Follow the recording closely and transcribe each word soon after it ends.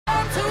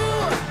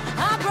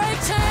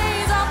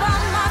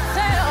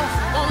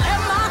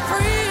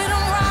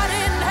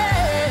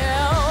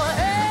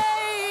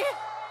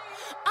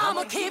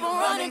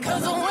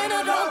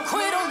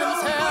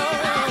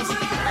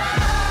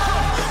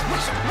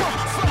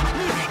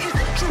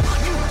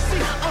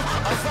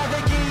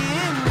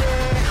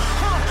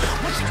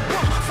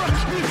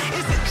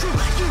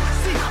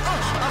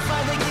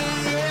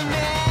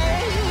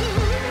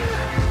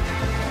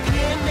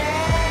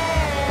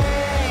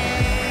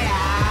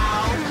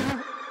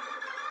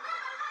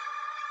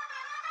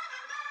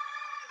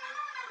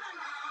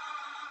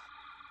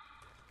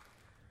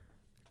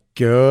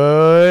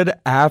Good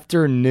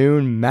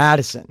afternoon,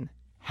 Madison.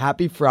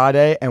 Happy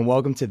Friday, and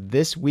welcome to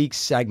this week's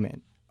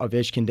segment of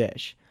Ish Can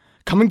Dish.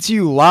 Coming to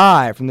you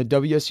live from the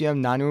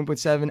WSUM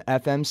 91.7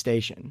 FM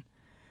station.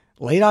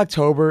 Late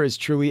October is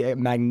truly a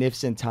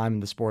magnificent time in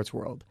the sports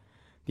world.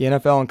 The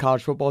NFL and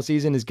college football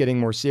season is getting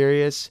more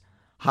serious.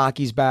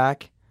 Hockey's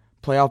back.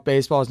 Playoff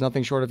baseball is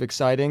nothing short of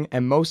exciting.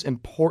 And most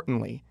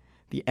importantly,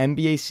 the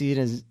NBA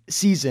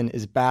season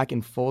is back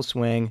in full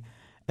swing.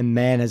 And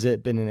man, has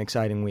it been an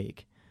exciting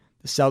week.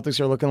 The Celtics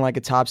are looking like a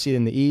top seed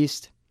in the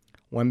East.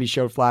 Wemby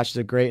showed flashes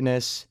of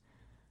greatness.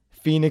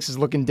 Phoenix is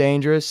looking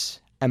dangerous.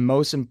 And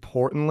most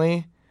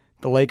importantly,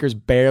 the Lakers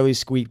barely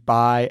squeaked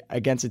by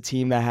against a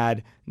team that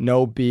had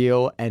no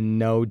Beal and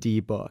no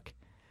D-Book.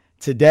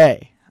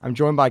 Today, I'm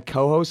joined by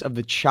co-hosts of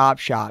the Chop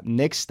Shop,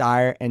 Nick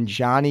Steiert and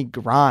Johnny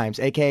Grimes,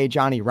 a.k.a.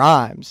 Johnny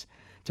Rhymes,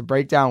 to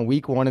break down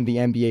week one of the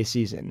NBA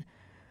season.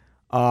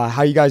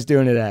 How you guys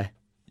doing today?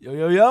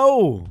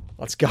 Yo.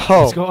 Let's go.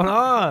 What's going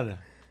on?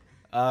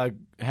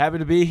 Happy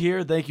to be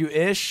here. Thank you,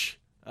 Ish.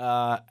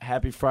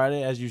 Happy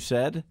Friday, as you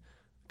said.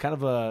 Kind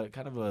of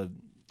a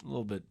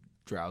little bit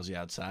drowsy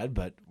outside,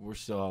 but we're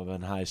still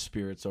in high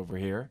spirits over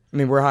here. I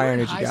mean, we're high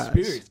energy high guys.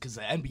 spirits because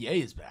the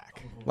NBA is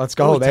back. Let's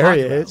go. There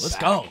he is.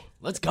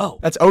 Let's go.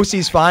 That's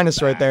OC's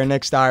finest right there,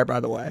 Nick Steiert, by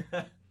the way.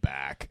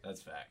 Back.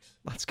 That's facts.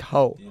 Let's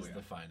go. He's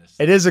the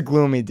finest. It is a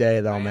gloomy day,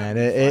 though, man.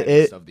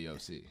 It of the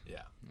OC.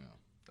 Yeah.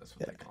 That's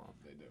what they call him.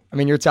 They do. I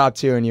mean, you're top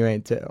two and you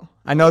ain't two.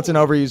 I know it's an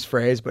overused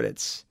phrase, but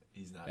it's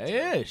He's not.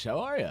 Hey, Ish, how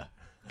are you?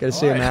 good to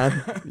see you,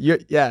 man.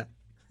 Yeah.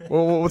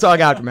 We'll talk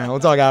after, man. We'll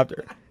talk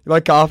after. You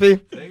like coffee?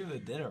 Think of the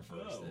dinner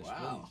first. Oh, Ish,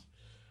 wow. please.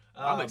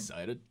 I'm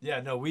excited. Yeah,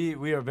 no,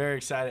 we are very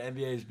excited.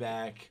 NBA is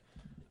back.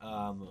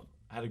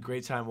 Had a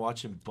great time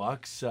watching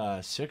Bucks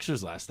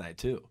Sixers last night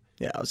too.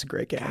 Yeah, it was a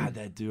great game. God,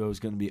 that duo is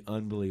going to be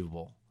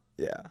unbelievable.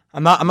 Yeah,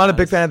 I'm not a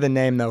big fan of the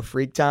name though.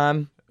 Freak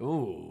Time.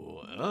 Ooh,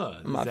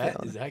 not feeling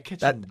is that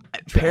catching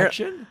that.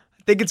 traction?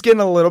 I think it's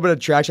getting a little bit of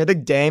traction. I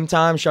think Dame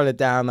Time shut it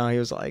down though. He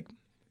was like,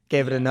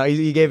 gave it a no.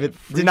 He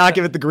did not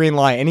give it the green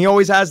light, and he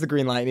always has the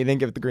green light, and he didn't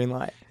give it the green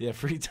light. Yeah,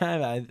 Free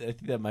Time. I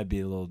think that might be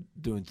doing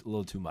a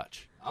little too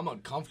much. I'm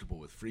uncomfortable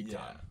with free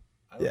time.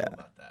 I don't know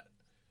about that.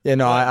 Yeah,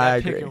 no, I that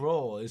agree. Pick and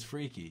roll is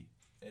freaky.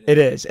 It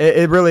is.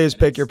 It really is.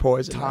 Pick your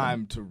poison.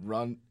 Time to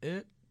run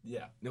it?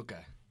 Yeah, Okay.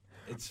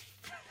 it's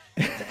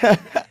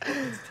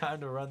it's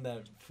time to run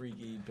that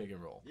freaky pick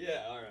and roll.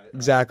 Yeah, all right.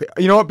 Exactly.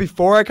 You know what?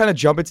 Before I kind of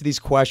jump into these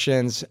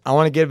questions, I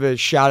want to give a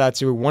shout out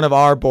to one of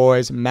our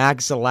boys,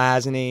 Max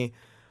Zelazny,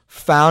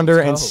 founder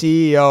and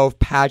CEO of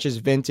Patches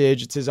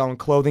Vintage. It's his own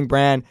clothing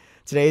brand.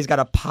 Today he's got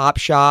a pop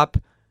shop.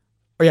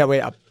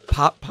 A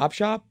pop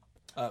shop?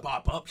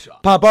 Pop-up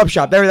shop. Pop-up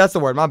shop. That's the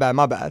word. My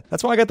bad.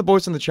 That's why I got the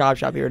boys from the Chop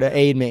Shop here to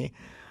aid me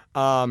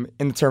in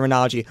the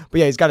terminology. But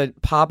yeah, he's got a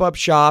pop-up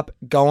shop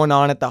going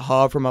on at the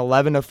Hub from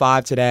 11 to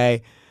 5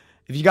 today.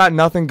 If you got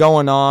nothing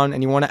going on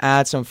and you want to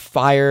add some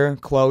fire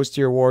clothes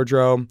to your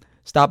wardrobe,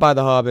 stop by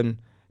the Hub and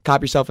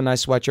cop yourself a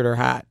nice sweatshirt or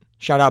hat.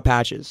 Shout out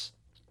Patches.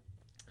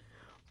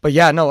 But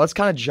yeah, no, let's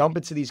kind of jump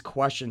into these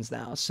questions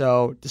now.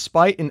 So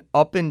despite an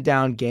up and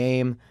down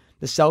game,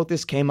 the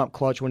Celtics came up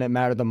clutch when it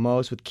mattered the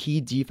most with key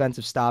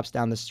defensive stops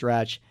down the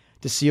stretch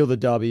to seal the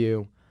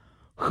W.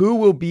 Who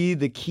will be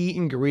the key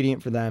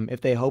ingredient for them if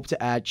they hope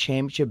to add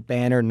championship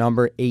banner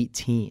number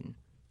 18?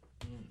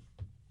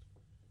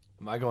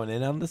 Am I going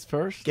in on this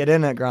first? Get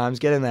in it, Grimes.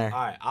 Get in there.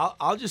 All right,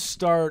 I'll just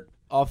start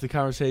off the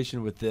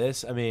conversation with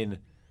this.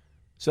 from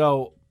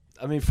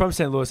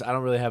St. Louis, I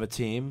don't really have a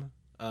team.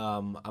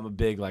 I'm a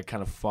big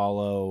kind of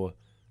follow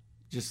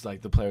just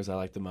the players I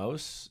like the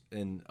most,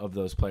 and of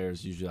those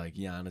players, usually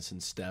Giannis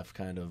and Steph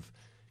kind of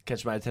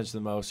catch my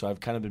attention the most. So I've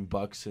kind of been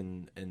Bucks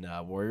and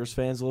Warriors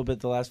fans a little bit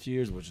the last few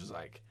years, which is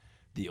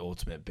the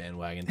ultimate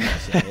bandwagon thing to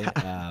say,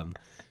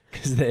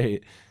 because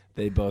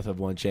they both have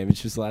won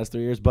championships the last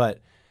 3 years. But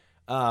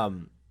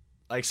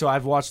so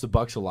I've watched the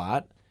Bucks a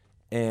lot,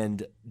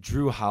 and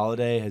Drew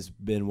Holiday has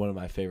been one of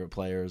my favorite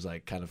players,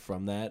 kind of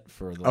from that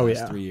for the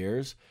last 3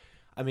 years.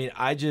 I mean,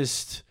 I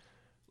just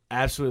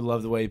absolutely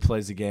love the way he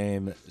plays the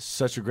game.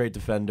 Such a great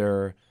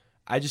defender.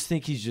 I just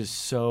think he's just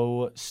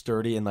so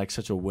sturdy and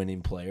such a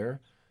winning player.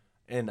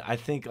 And I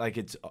think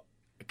it's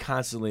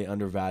constantly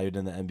undervalued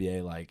in the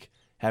NBA,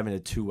 having a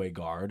two-way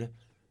guard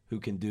who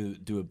can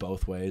do it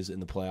both ways in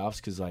the playoffs.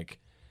 Because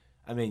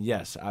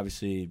yes,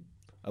 obviously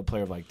a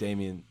player of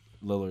Damian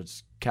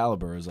Lillard's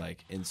caliber is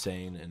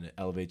insane and it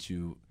elevates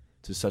you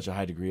to such a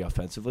high degree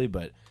offensively.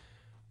 But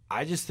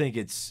I just think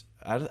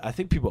I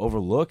think people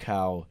overlook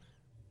how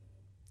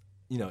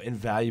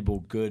invaluable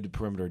good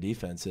perimeter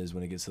defense is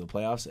when it gets to the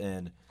playoffs.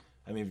 And,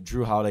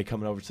 Drew Holiday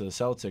coming over to the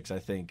Celtics, I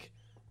think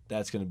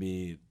that's going to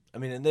be –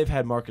 and they've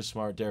had Marcus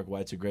Smart. Derek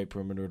White's a great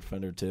perimeter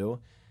defender too.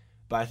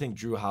 But I think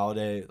Drew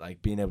Holiday,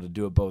 being able to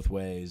do it both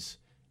ways,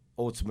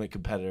 ultimate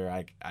competitor,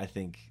 I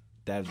think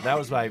that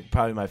was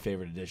probably my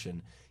favorite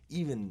addition.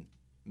 Even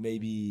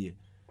maybe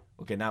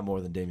 – not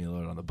more than Damian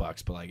Lillard on the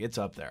Bucks, but, it's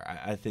up there.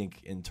 I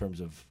think in terms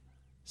of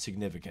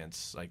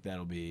significance,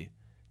 that'll be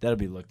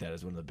looked at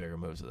as one of the bigger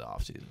moves of the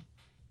offseason.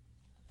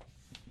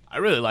 I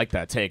really like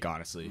that take,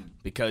 honestly,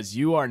 because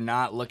you are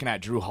not looking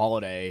at Drew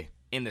Holiday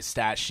in the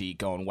stat sheet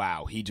going,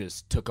 wow, he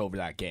just took over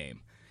that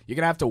game. You're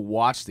going to have to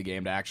watch the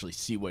game to actually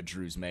see what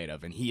Drew's made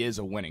of, and he is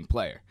a winning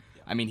player.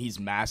 I mean, he's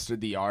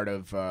mastered the art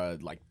of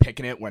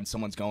picking it when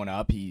someone's going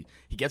up. He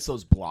gets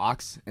those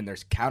blocks, and they're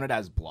counted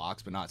as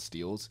blocks but not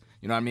steals.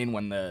 You know what I mean?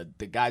 When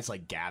the guy's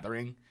like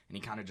gathering, and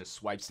he kind of just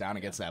swipes down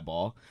and gets that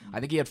ball. I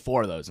think he had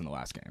 4 of those in the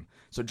last game.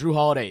 So Drew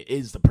Holiday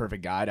is the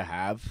perfect guy to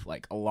have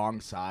like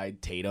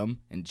alongside Tatum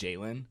and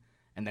Jalen.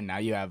 And then now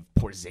you have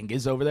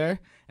Porzingis over there.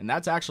 And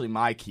that's actually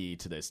my key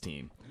to this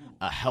team,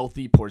 a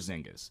healthy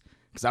Porzingis.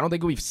 Because I don't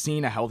think we've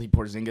seen a healthy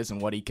Porzingis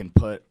and what he can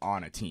put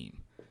on a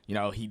team. You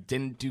know, he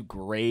didn't do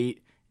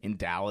great in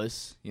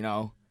Dallas. You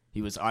know,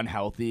 he was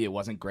unhealthy. It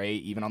wasn't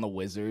great. Even on the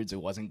Wizards,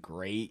 it wasn't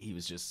great. He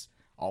was just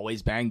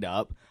always banged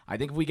up. I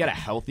think if we get a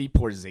healthy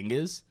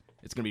Porzingis,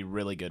 it's going to be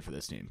really good for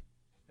this team.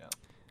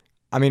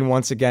 I mean,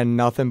 once again,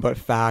 nothing but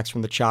facts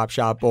from the Chop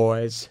Shop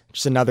boys.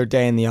 Just another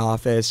day in the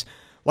office.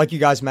 Like you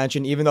guys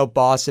mentioned, even though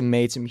Boston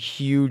made some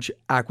huge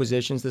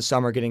acquisitions this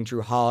summer, getting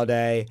Drew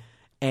Holiday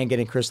and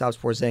getting Kristaps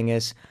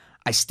Porzingis,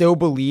 I still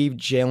believe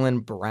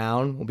Jaylen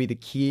Brown will be the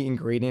key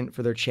ingredient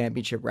for their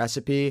championship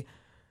recipe.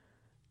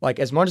 Like,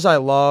 as much as I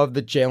love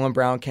the Jaylen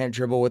Brown can't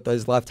dribble with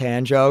those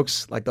left-hand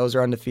jokes, like those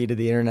are undefeated.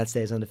 The internet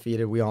stays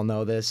undefeated. We all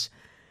know this.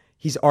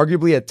 He's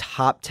arguably a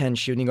top 10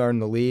 shooting guard in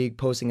the league,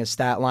 posting a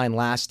stat line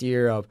last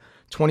year of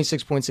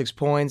 26.6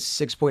 points,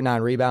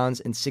 6.9 rebounds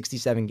in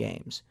 67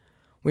 games.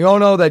 We all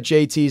know that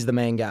JT is the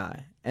main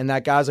guy, and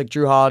that guys like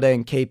Drew Holiday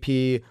and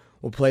KP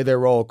will play their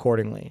role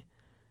accordingly.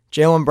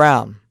 Jaylen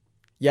Brown.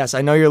 Yes,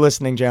 I know you're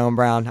listening, Jaylen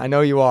Brown. I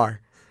know you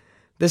are.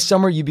 This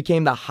summer, you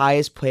became the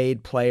highest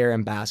paid player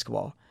in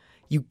basketball.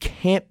 You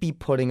can't be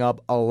putting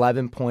up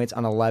 11 points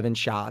on 11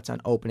 shots on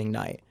opening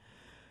night,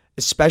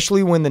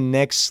 especially when the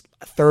Knicks'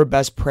 third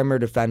best perimeter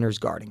defender is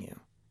guarding you.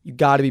 You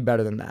got to be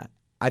better than that.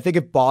 I think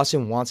if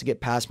Boston wants to get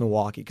past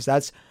Milwaukee,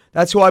 because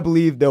that's who I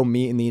believe they'll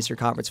meet in the Eastern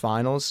Conference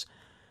Finals,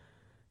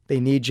 they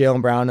need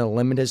Jaylen Brown to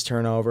limit his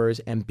turnovers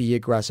and be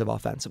aggressive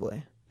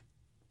offensively.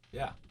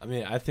 Yeah, I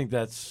mean, I think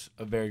that's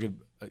a very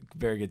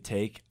good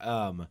take.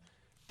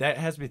 That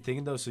has me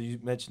thinking though. So you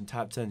mentioned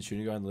top 10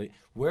 shooting guard in the league.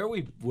 Where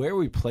are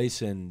we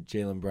placing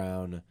Jaylen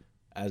Brown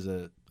as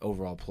a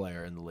overall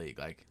player in the league?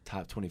 Like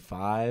top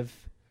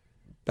 25?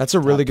 That's a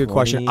really good 20?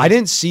 question. I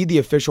didn't see the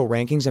official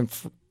rankings,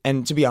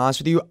 and to be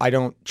honest with you, I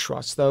don't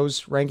trust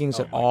those rankings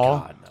at all.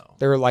 God, no.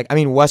 They're like, I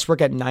mean,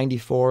 Westbrook at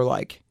 94,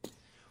 like.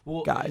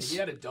 Well, guys. He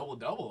had a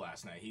double-double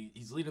last night.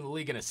 He's leading the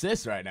league in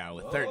assists right now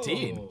with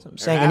 13. That's what I'm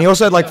saying. And he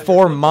also had like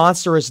 4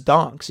 monstrous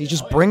dunks. He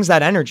just brings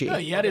that energy. No,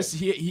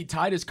 he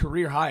tied his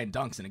career high in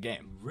dunks in a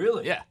game.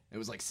 Really? Yeah, it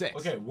was like 6.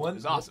 Okay, it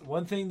was awesome.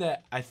 One thing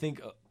that I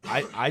think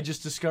I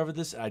just discovered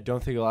this. I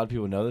don't think a lot of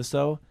people know this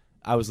though.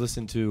 I was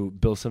listening to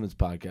Bill Simmons'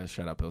 podcast.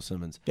 Shout out Bill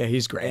Simmons. Yeah,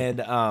 he's great. And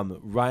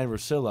Ryan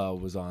Russillo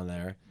was on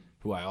there,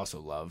 who I also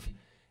love.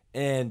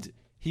 And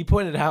he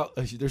pointed out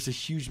there's a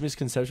huge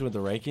misconception with the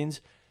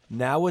rankings.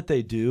 Now what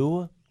they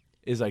do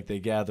is like they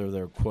gather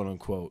their quote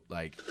unquote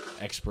like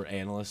expert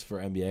analysts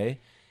for NBA,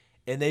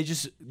 and they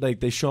just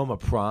like they show them a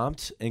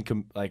prompt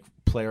and like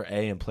player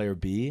A and player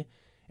B,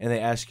 and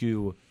they ask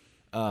you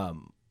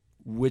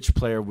which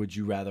player would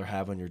you rather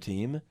have on your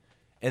team,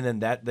 and then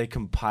that they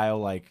compile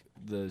like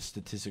the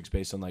statistics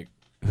based on like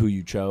who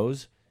you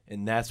chose,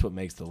 and that's what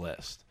makes the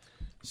list.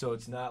 So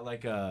it's not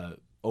like a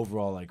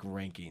overall like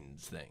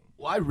rankings thing.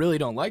 Well, I really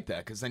don't like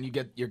that because then you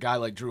get your guy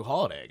like Drew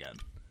Holiday again.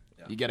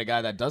 You get a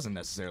guy that doesn't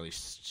necessarily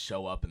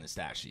show up in the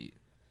stat sheet.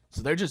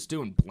 So they're just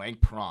doing blank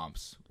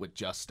prompts with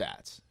just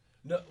stats.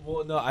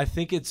 No. I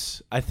think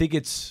it's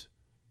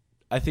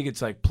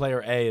like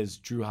player A is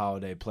Drew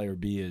Holiday, player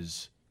B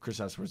is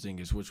Kristaps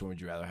Porzingis. Which one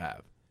would you rather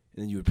have?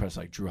 And then you would press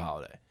like Drew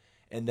Holiday,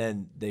 and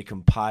then they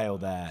compile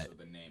that. So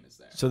the name is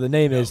there. So the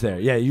name is there.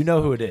 Yeah, you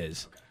know who it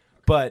is. Okay.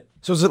 But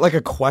so is it like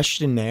a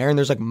questionnaire, and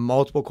there's like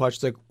multiple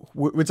questions? Like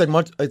it's like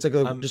much. It's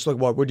like just like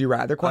what would you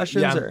rather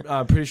questions? Yeah,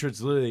 I'm pretty sure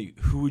it's literally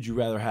who would you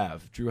rather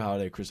have, Drew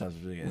Holiday, Kristaps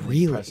Porzingis. And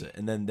really? Then press it,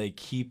 and then they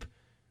keep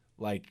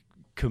like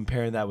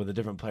comparing that with a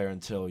different player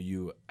until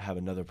you have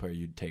another player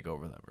you'd take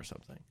over them or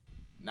something.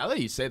 Now that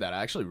you say that,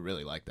 I actually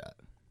really like that.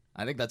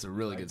 I think that's a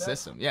really good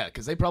system. Yeah,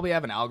 because they probably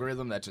have an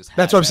algorithm that just.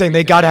 That's what I'm saying.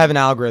 They got to have an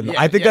algorithm.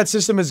 Yeah, I think that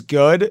system is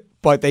good,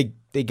 but they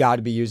got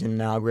to be using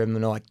an algorithm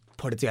to like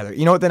put it together.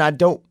 You know what? Then I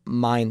don't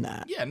mind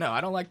that. Yeah, no, I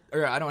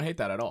don't hate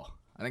that at all.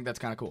 I think that's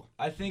kind of cool.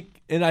 I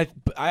think, and I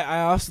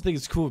also think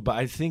it's cool, but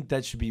I think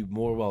that should be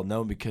more well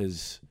known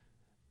because,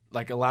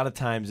 like a lot of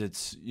times,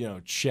 it's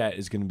Chet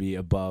is going to be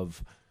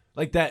above,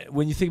 like that.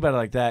 When you think about it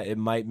like that, it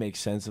might make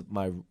sense of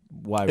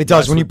why it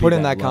does when you would put be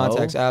in that low,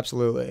 context.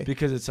 Absolutely,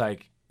 because it's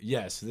like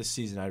yes, this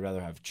season I'd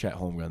rather have Chet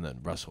Holmgren than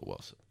Russell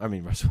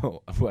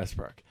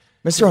Westbrook.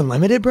 Mr.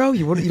 Unlimited, bro.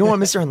 You don't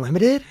want Mr.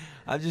 Unlimited?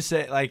 I'm just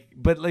saying,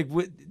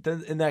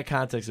 in that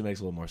context, it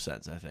makes a little more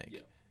sense. I think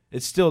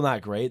it's still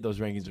not great. Those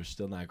rankings are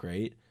still not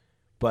great,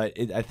 but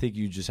I think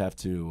you just have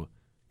to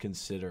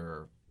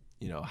consider,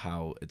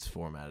 how it's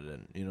formatted,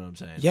 and you know what I'm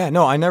saying. Yeah,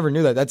 no, I never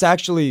knew that. That's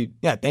actually,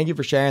 thank you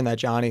for sharing that,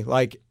 Johnny.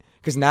 Like,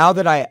 because now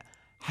that I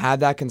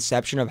have that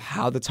conception of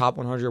how the top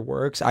 100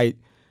 works, I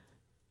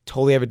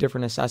totally have a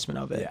different assessment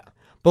of it. Yeah.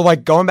 But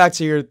like going back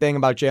to your thing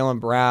about Jaylen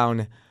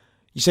Brown,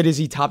 you said, is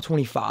he top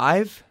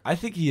 25? I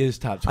think he is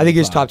top 25. I think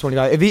he's top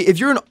 25. If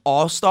you're an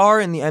all-star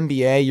in the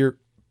NBA, you're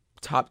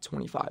top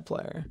 25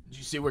 player. Did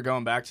you see we're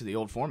going back to the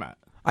old format?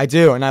 I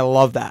do, and I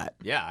love that.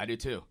 Yeah, I do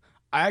too.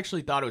 I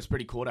actually thought it was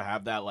pretty cool to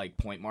have that like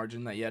point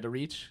margin that you had to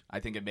reach. I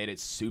think it made it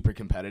super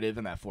competitive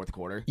in that fourth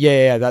quarter.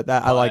 Yeah, that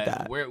I like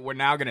that. We're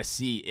now gonna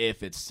see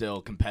if it's still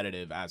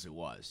competitive as it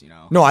was.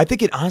 No, I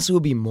think it honestly will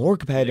be more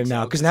competitive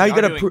now because now you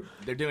got to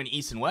they're doing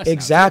East and West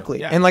exactly.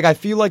 Now too. Yeah. And like I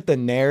feel like the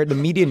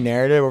media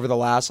narrative over the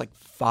last like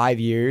 5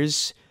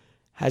 years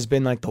has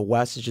been like the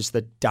West is just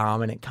the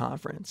dominant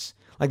conference.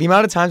 Like the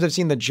amount of times I've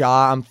seen the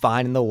I'm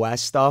fine in the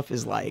West stuff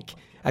is like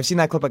I've seen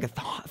that clip like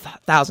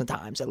 1,000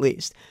 times at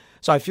least.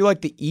 So I feel like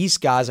the East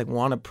guys like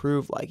want to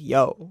prove like,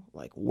 yo,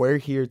 like we're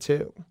here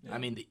too. I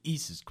mean, the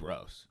East is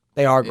gross.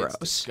 They are gross. It's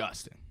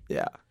disgusting.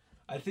 Yeah.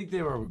 I think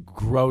they were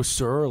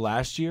grosser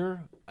last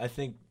year. I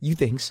think. You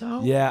think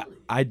so? Yeah,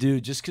 I do.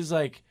 Just because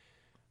like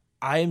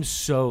I am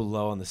so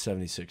low on the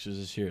 76ers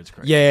this year. It's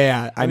crazy.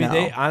 Yeah. I mean, know.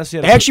 they honestly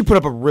they actually put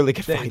up a really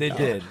good fight. They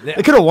did. They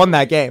could have won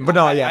that game, but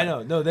no, yeah. I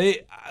know. No,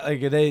 they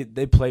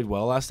played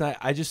well last night.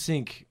 I just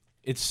think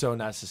it's so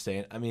not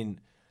sustained. I mean,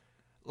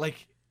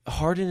 like.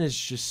 Harden is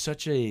just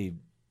such a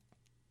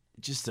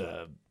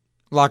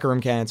locker room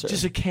cancer.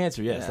 Just a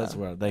cancer, yes, that's the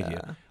word. Thank you.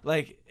 Yeah.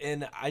 Like,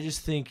 and I just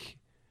think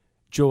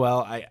Joel,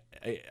 I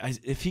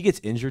if he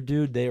gets injured,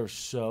 dude, they are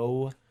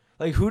so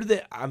like who do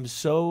they? I'm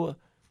so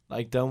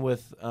like done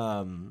with.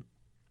 I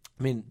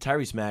mean,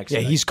 Tyrese Maxey.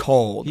 Yeah, he's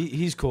cold.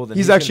 He's cold. And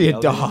he's actually a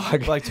elevated. dog.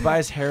 But, like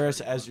Tobias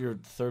Harris as your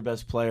third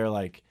best player,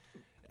 like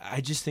I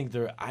just think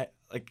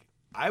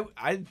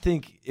I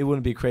think it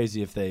wouldn't be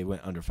crazy if they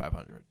went under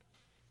 500.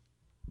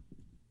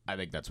 I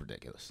think that's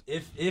ridiculous.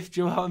 If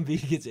Joel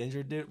Embiid gets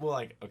injured, dude, well,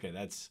 like, okay,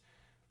 that's,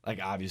 like,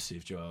 obviously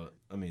if Joel,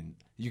 I mean,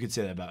 you could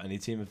say that about any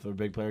team if their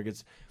big player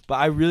gets, but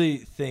I really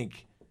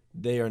think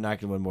they are not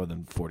going to win more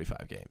than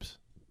 45 games.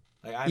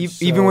 Like,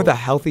 even with a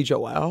healthy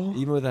Joel?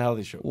 Even with a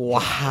healthy Joel.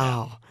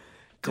 Wow.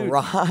 Dude,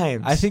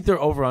 Grimes. I think their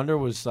over-under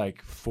was,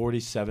 like,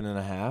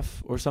 47.5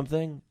 or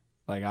something.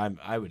 Like,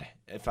 I would,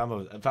 if I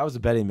was a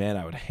betting man,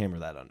 I would hammer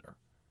that under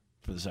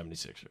for the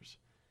 76ers.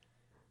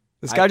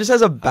 This guy just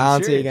has a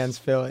bounty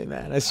against Philly,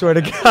 man. I swear to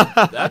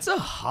God. That's a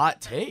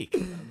hot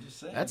take.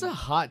 That's a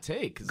hot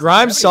take.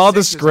 Grimes saw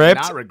the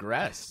script. Not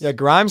regress. Yeah,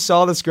 Grimes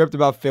saw the script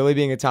about Philly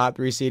being a top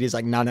 3 seed. He's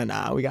like, no,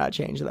 we got to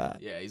change that.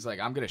 Yeah, he's like,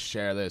 I'm going to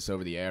share this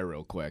over the air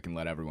real quick and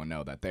let everyone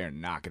know that they're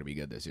not going to be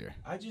good this year.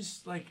 I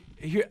just, like,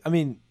 I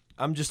mean,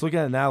 I'm just looking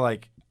at it now,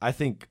 like, I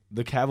think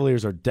the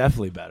Cavaliers are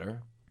definitely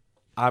better.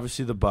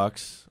 Obviously the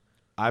Bucks.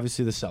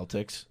 Obviously the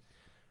Celtics.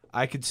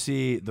 I could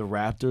see the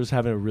Raptors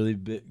having a really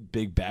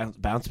big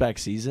bounce back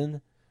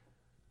season.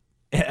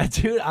 Yeah,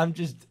 dude,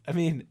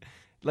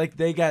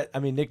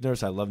 Nick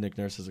Nurse, I love Nick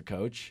Nurse as a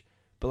coach,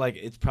 but like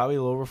it's probably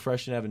a little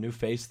refreshing to have a new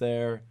face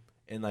there,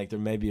 and like there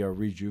may be a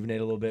rejuvenate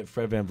a little bit.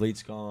 Fred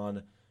VanVleet's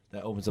gone.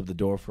 That opens up the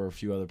door for a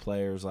few other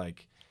players.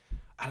 Like,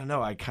 I don't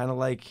know. I kind of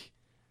like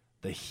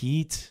the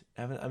Heat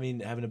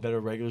having a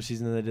better regular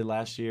season than they did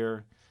last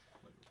year.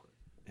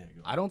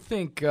 I don't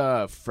think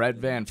Fred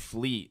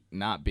VanVleet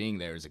not being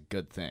there is a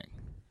good thing.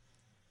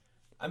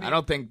 I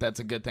don't think that's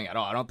a good thing at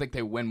all. I don't think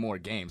they win more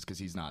games because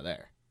he's not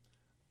there.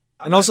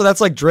 And also, that's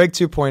like Drake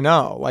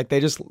 2.0. Like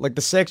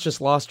the Six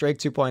just lost Drake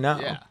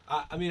 2.0. Yeah.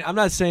 I mean, I'm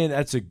not saying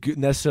that's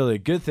necessarily a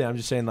good thing. I'm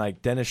just saying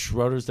like Dennis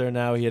Schroeder's there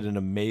now. He had an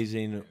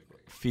amazing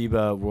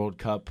FIBA World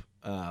Cup.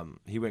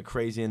 He went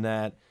crazy in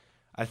that.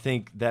 I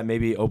think that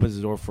maybe opens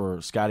the door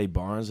for Scotty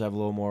Barnes to have a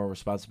little more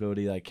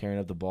responsibility, like carrying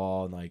up the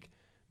ball and like.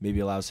 Maybe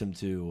allows him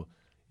to,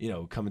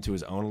 come into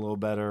his own a little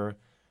better.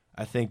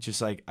 I think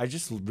I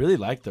just really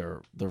like their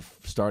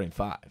starting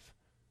five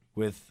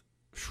with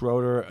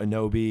Schroeder,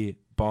 Anunoby,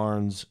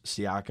 Barnes,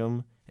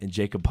 Siakam, and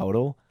Jacob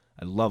Poeltl.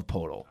 I love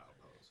Poeltl.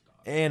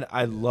 And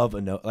I love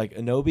Anunoby. Like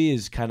Anunoby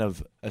is kind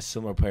of a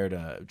similar player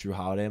to Drew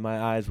Holiday in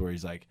my eyes, where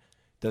he's like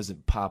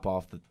doesn't pop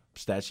off the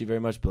stat sheet very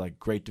much, but like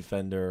great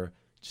defender,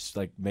 just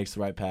like makes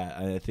the right pass.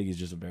 I think he's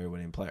just a very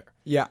winning player.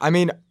 Yeah, I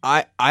mean,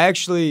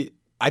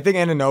 I think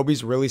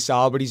Anunoby's really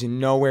solid, but he's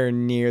nowhere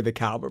near the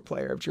caliber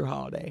player of Drew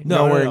Holiday.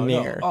 Nowhere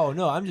near. No. Oh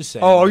no, I'm just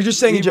saying. Oh, you're just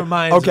saying he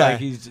reminds okay. Like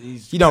he's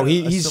he's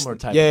a similar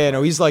type. Yeah,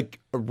 no, he's like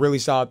a really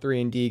solid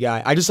 3-and-D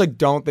guy. I just like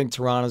don't think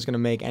Toronto's gonna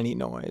make any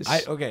noise.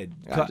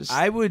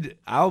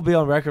 I'll be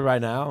on record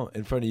right now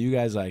in front of you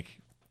guys. Like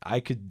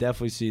I could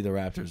definitely see the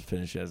Raptors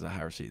finish as a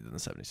higher seed than the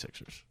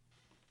 76ers.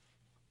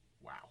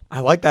 I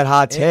like that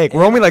hot take.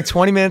 We're only like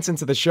 20 minutes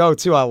into the show,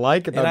 too. I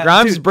like it, though.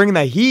 Grimes is bringing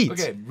that heat.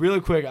 Okay,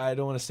 really quick. I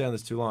don't want to stay on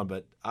this too long,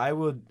 but I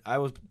would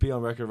be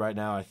on record right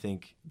now. I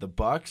think the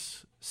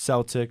Bucks,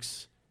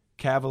 Celtics,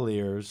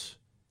 Cavaliers,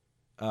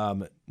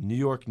 New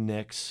York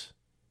Knicks,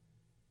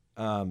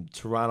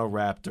 Toronto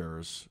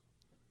Raptors,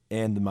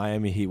 and the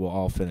Miami Heat will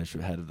all finish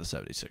ahead of the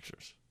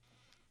 76ers.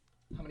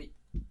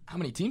 How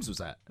many teams was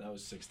that? That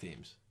was 6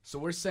 teams. So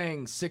we're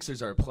saying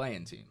Sixers are a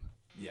play-in team.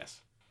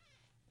 Yes.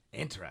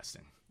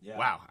 Interesting. Yeah.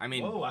 Wow. I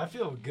mean, I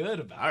feel good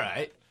about all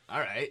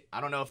right.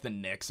 I don't know if the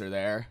Knicks are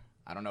there.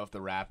 I don't know if the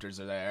Raptors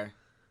are there.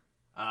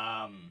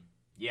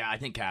 Yeah, I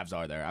think Cavs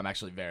are there. I'm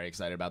actually very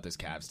excited about this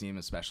Cavs team,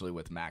 especially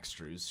with Max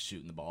Strus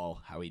shooting the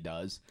ball how he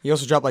does. He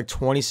also dropped like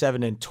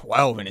 27 and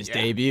 12 in his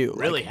debut.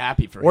 Really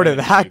happy for him. Where did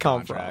that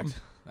come from?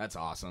 That's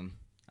awesome.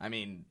 I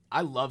mean,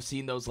 I love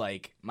seeing those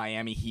like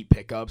Miami Heat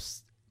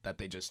pickups that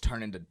they just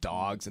turn into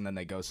dogs and then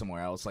they go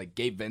somewhere else. Like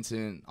Gabe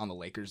Vincent on the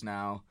Lakers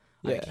now.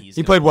 Yeah.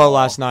 He played well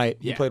last night.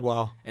 Yeah. He played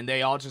well. And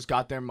they all just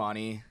got their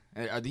money.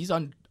 Are these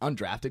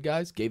undrafted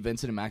guys? Gabe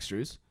Vincent and Max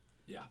Strus?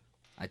 Yeah.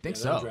 I think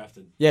so.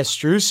 Undrafted. Yeah,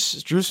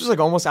 Strus was like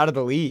almost out of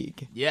the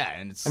league. Yeah,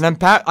 and then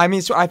Pat. I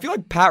mean, so I feel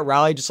like Pat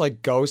Riley just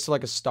like goes to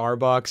like a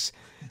Starbucks,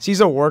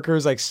 sees a worker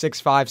who's like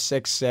 6'5",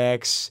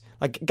 6'6",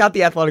 like got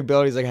the athletic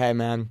ability. He's like, hey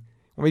man,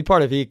 want to be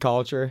part of Heat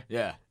culture?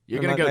 Yeah,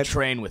 you're gonna go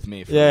train with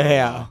me.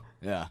 Yeah.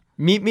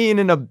 Meet me in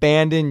an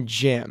abandoned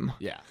gym.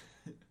 Yeah.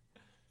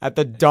 At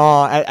the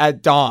dawn.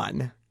 At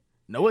dawn.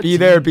 Be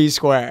there, be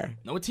square.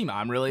 Know what team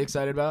I'm really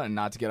excited about, and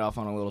not to get off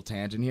on a little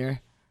tangent here,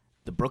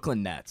 the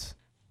Brooklyn Nets.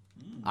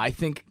 I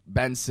think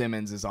Ben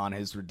Simmons is on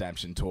his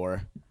redemption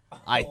tour.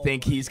 I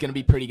think he's going to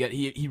be pretty good.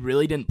 He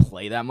really didn't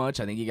play that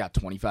much. I think he got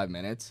 25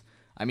 minutes.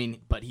 I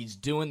mean, but he's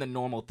doing the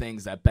normal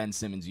things that Ben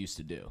Simmons used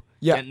to do.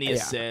 Yeah, Getting the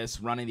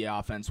assists, running the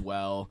offense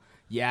well.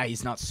 Yeah,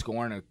 he's not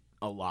scoring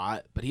a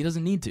lot, but he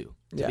doesn't need to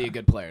be a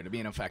good player, to be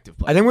an effective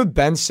player. I think with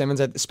Ben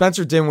Simmons,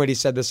 Spencer Dinwiddie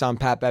said this on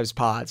Pat Bev's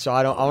pod, so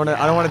I don't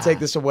want to take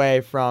this away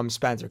from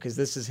Spencer because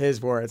this is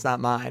his word, it's not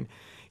mine.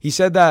 He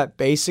said that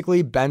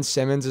basically Ben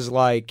Simmons is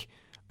like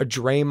a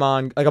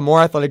Draymond, like a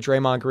more athletic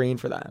Draymond Green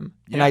for them.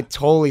 Yeah. And I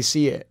totally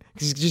see it.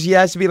 Because he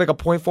has to be like a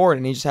point forward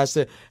and he just has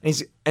to, and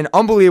he's an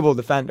unbelievable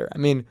defender. I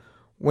mean,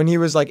 when he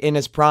was like in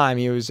his prime,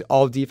 he was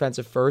all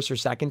defensive first or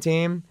second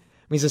team.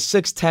 I mean, he's a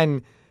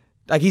 6'10",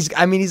 like he's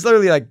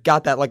literally like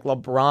got that like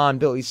LeBron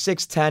build. He's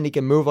 6'10", he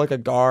can move like a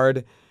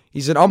guard.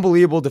 He's an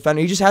unbelievable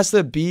defender. He just has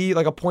to be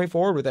like a point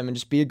forward with him and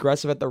just be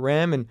aggressive at the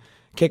rim and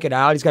kick it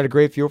out. He's got a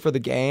great feel for the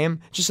game.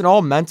 Just an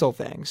all mental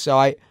thing. So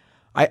I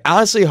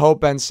honestly hope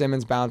Ben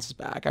Simmons bounces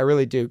back. I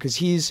really do, because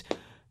he's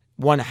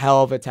one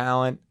hell of a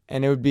talent,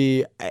 and it would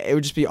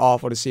just be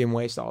awful to see him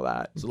waste all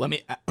that. So let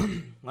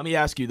me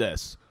ask you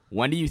this: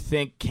 when do you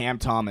think Cam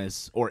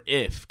Thomas, or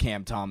if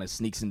Cam Thomas,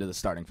 sneaks into the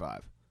starting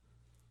five?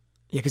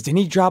 Yeah, because didn't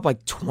he drop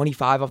like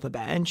 25 off the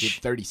bench? He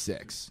had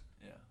 36.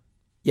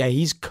 Yeah,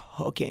 he's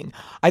cooking.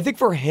 I think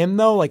for him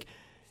though, like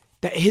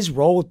that his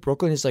role with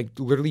Brooklyn is like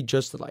literally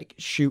just to like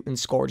shoot and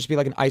score, just be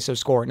like an ISO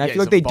scorer. And I feel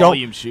like they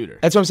volume shooter.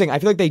 That's what I'm saying. I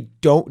feel like they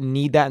don't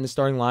need that in the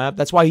starting lineup.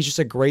 That's why he's just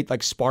a great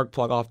like spark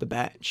plug off the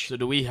bench. So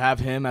do we have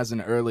him as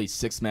an early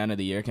sixth man of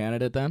the year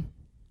candidate then?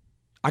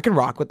 I can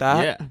rock with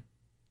that.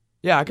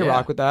 Yeah, I can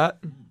rock with that.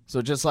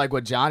 So just like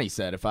what Johnny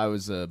said, if I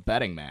was a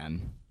betting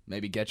man,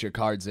 maybe get your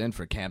cards in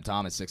for Cam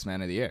Thomas, sixth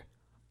man of the year.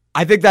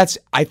 I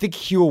think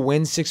he'll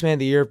win sixth man of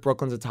the year if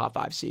Brooklyn's a top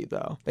 5 seed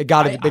though. They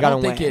gotta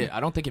win.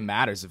 I don't think it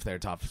matters if they're a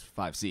top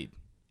 5 seed.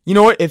 You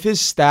know what? If his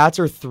stats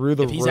are through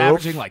the roof, if he's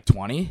averaging like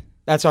 20,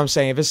 that's what I'm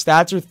saying. If his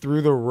stats are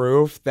through the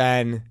roof,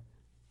 then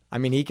I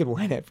mean he could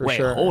win it for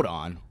sure. Wait, hold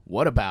on.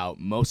 What about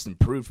most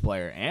improved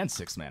player and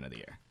sixth man of the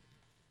year?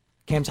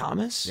 Cam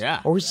Thomas?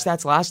 Yeah. What were his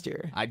stats last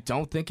year? I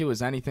don't think it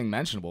was anything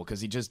mentionable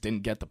because he just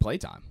didn't get the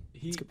playtime.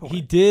 He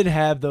did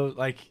have those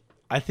like.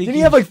 I think didn't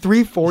he have like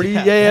 340?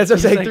 Yeah, that's what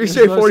I'm saying. 3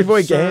 straight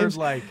 40-point games.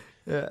 Like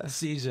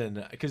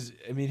season, because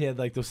I mean he had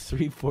like those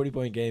 3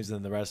 40-point games, and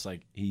then the rest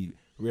like he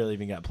rarely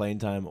even got playing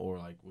time or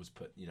like was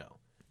put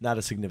not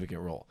a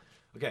significant role.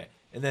 Okay,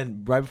 and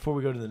then right before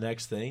we go to the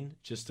next thing,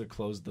 just to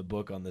close the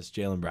book on this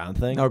Jaylen Brown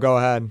thing. Oh, go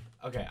ahead.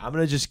 Okay, I'm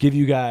gonna just give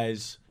you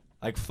guys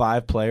like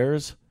 5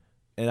 players,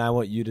 and I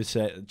want you to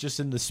say, just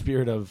in the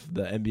spirit of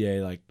the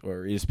NBA like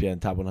or ESPN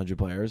top 100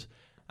 players.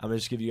 I'm going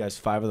to just give you guys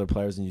 5 other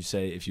players, and you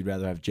say if you'd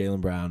rather have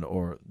Jaylen Brown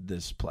or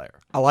this player.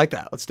 I like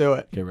that. Let's do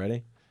it. Okay,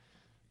 ready?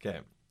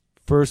 Okay.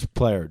 First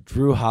player,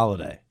 Drew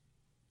Holiday.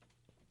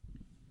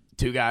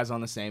 2 guys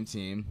on the same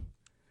team.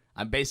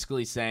 I'm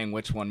basically saying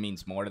which one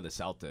means more to the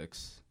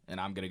Celtics, and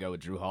I'm going to go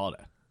with Drew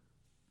Holiday.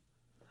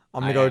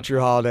 I'm going to go with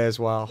Drew Holiday as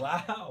well.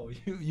 Wow.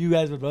 You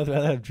guys would both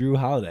rather have Drew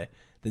Holiday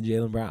than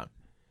Jaylen Brown.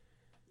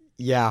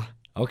 Yeah.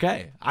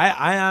 Okay.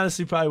 I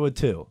honestly probably would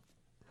too.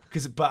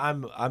 But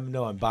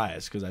I'm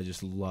biased because I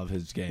just love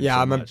his game. Yeah,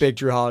 so I'm much. a big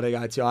Drew Holiday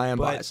guy too. I am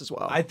biased as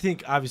well. I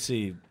think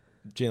obviously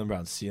Jaylen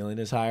Brown's ceiling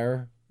is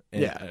higher.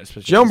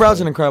 Jaylen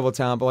Brown's an incredible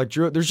talent, but like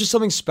Drew, there's just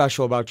something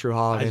special about Drew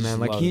Holiday, man.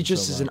 Like he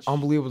just is an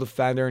unbelievable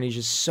defender, and he's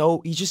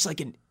just like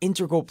an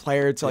integral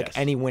player to like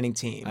any winning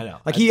team. I know.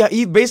 Like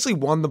he basically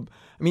won the.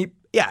 I mean,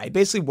 yeah, he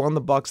basically won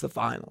the Bucks the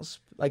finals.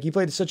 Like he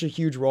played such a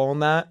huge role in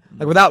that.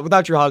 Like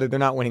without Drew Holiday, they're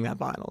not winning that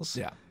finals.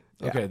 Yeah.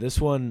 Okay,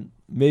 this one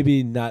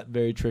maybe not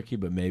very tricky,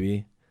 but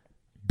maybe.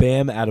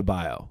 Bam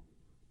Adebayo.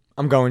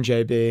 I'm going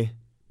JB.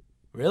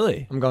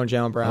 Really? I'm going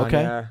Jaylen Brown.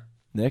 Okay. Yeah.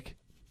 Nick?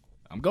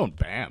 I'm going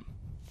Bam.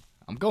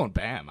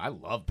 I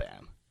love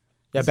Bam.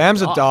 Yeah,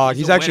 Bam's a dog.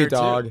 He's actually a winner,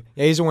 dog. too.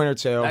 Yeah, he's a winner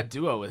too. That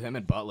duo with him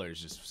and Butler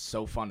is just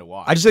so fun to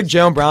watch. I just think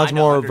Jaylen Brown's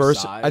kinda more undersized.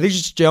 versatile. I think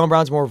just Jaylen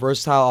Brown's more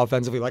versatile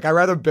offensively. Like, I'd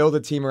rather build a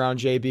team around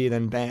JB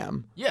than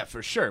Bam. Yeah,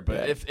 for sure.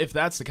 But if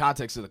that's the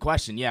context of the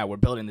question, yeah, we're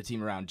building the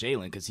team around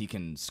Jaylen because he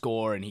can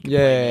score and he can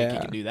play make, he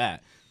can do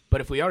that.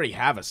 But if we already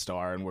have a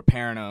star and we're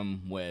pairing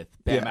him with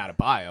Bam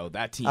Adebayo,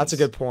 that's a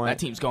good point. That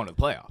team's going to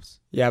the playoffs.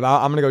 Yeah,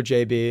 but I'm going to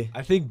go JB.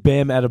 I think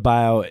Bam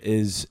Adebayo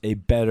is a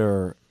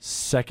better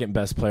second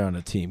best player on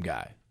the team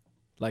guy.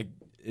 Like,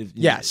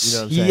 yes. You know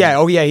what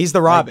I'm saying? He's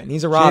the Robin.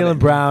 He's a Robin.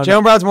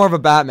 Jaylen Brown's more of a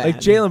Batman. Like,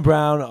 Jaylen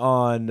Brown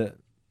on,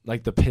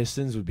 like, the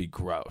Pistons would be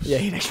gross. Yeah,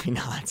 he'd actually be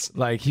nuts.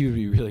 Like, he would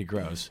be really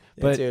gross.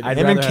 Yeah, but dude,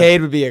 him and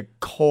Cade would be a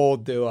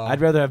cold duo.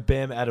 I'd rather have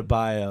Bam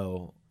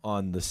Adebayo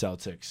on the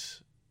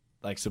Celtics,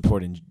 like,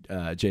 supporting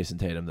Jason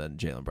Tatum than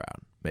Jaylen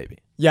Brown, maybe.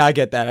 Yeah, I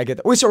get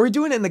that. Wait, so are we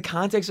doing it in the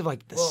context of,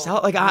 like, the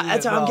Celtics? Like,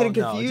 that's how I'm getting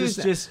confused.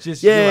 No,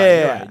 just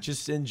yeah. Right.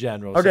 Just in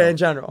general. Okay, so in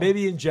general.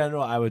 Maybe in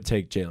general, I would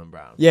take Jaylen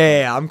Brown.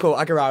 Yeah, I'm cool.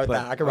 I can rock with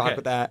that. I can rock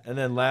with that. And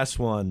then last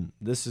one,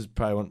 this is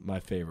probably my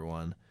favorite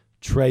one,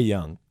 Trae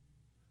Young.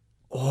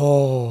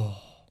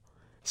 Oh.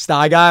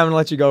 Sty guy, I'm going to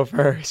let you go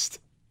first.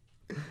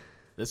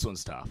 This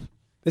one's tough.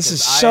 This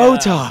is so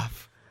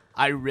tough.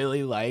 I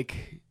really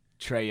like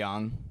Trae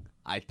Young.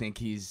 I think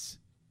he's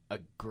a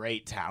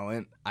great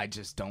talent. I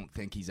just don't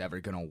think he's ever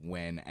going to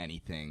win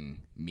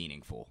anything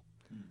meaningful.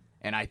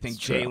 And I think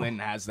Jaylen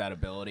has that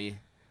ability.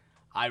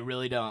 I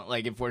really don't.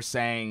 Like, if we're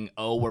saying,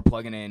 we're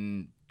plugging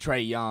in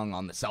Trae Young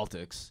on the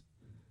Celtics,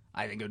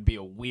 I think it would be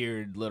a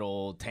weird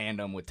little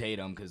tandem with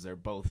Tatum because they're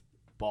both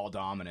ball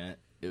dominant.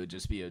 It would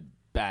just be a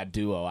bad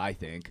duo, I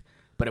think.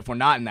 But if we're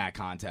not in that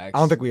context, I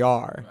don't think we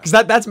are, because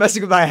that's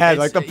messing with my head,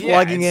 like the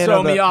plugging in.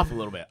 Throw me off a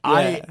little bit.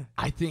 Yeah.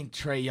 I think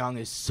Trae Young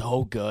is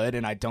so good,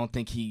 and I don't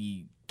think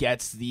he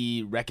gets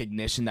the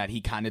recognition that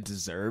he kind of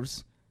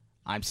deserves.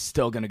 I'm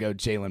still gonna go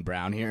Jaylen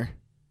Brown here.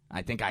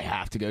 I think I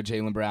have to go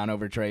Jaylen Brown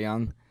over Trae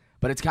Young,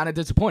 but it's kind of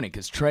disappointing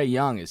because Trae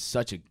Young is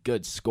such a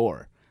good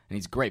scorer and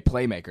he's a great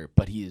playmaker,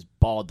 but he is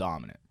ball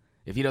dominant.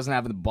 If he doesn't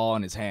have the ball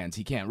in his hands,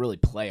 he can't really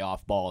play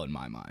off ball in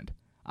my mind.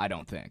 I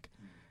don't think.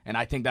 And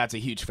I think that's a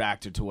huge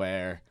factor to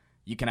where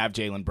you can have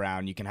Jaylen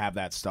Brown, you can have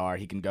that star.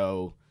 He can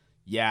go,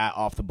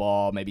 off the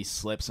ball, maybe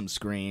slip some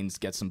screens,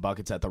 get some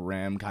buckets at the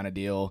rim kind of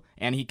deal.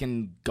 And he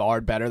can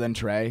guard better than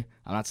Trae.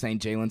 I'm not saying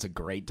Jaylen's a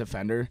great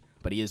defender,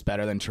 but he is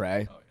better than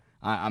Trae.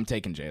 I'm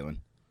taking Jaylen.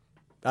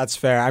 That's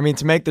fair. I mean,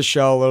 to make the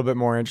show a little bit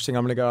more interesting,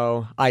 I'm going to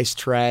go Ice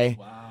Trae.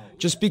 Wow.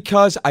 Just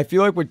because I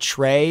feel like with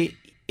Trae,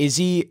 is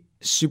he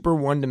super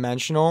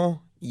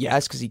one-dimensional?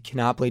 Yes, because he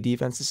cannot play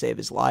defense to save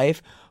his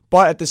life.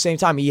 But at the same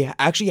time, he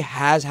actually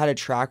has had a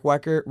track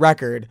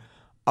record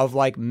of,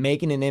 like,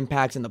 making an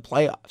impact in the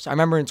playoffs. I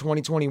remember in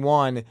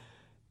 2021,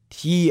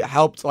 he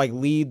helped, like,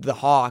 lead the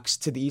Hawks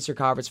to the Eastern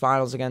Conference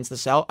Finals against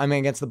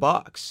the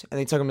Bucks, and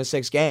they took him to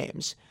 6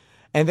 games.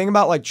 And the thing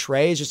about, like,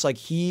 Trae is just, like,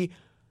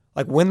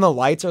 when the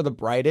lights are the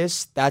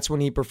brightest, that's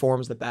when he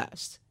performs the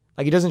best.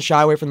 Like, he doesn't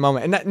shy away from the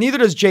moment. And neither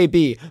does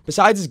JB.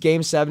 Besides his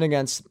Game 7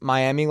 against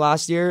Miami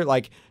last year,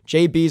 like,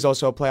 JB is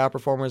also a playoff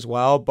performer as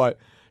well, but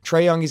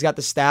Trae Young, he's got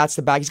the stats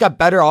to back. He's got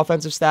better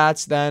offensive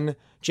stats than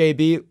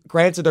JB.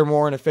 Granted, they're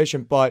more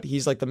inefficient, but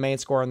he's like the main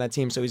scorer on that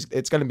team, so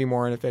it's going to be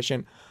more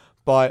inefficient.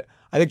 But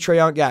I think Trae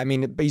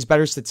Young, he's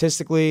better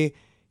statistically.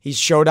 He's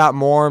showed out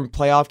more in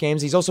playoff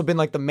games. He's also been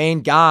like the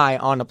main guy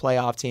on the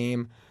playoff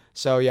team.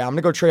 So, yeah, I'm going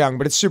to go Trae Young,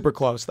 but it's super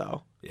close,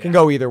 though. Yeah. Can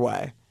go either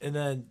way. And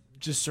then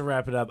just to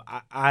wrap it up,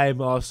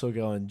 I'm also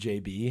going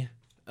JB.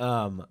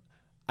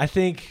 I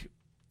think,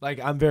 like,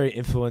 I'm very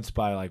influenced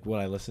by, like, what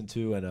I listen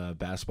to in a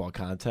basketball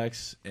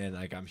context, and,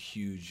 like, I'm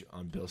huge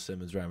on Bill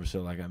Simmons, Ryan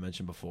Russillo, like I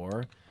mentioned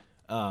before.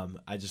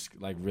 I just,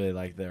 like, really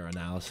like their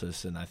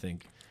analysis, and I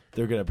think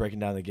they're good at breaking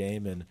down the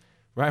game. And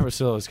Ryan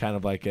Russillo is kind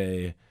of like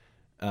a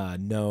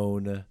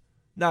known,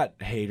 not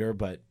hater,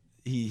 but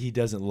he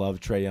doesn't love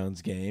Trae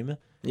Young's game.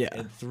 Yeah.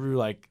 And through,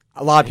 like,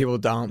 a lot of people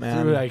don't,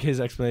 man. Through, like, his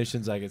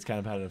explanations, like, it's kind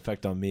of had an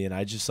effect on me. And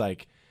I just,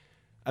 like,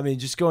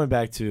 just going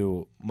back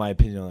to my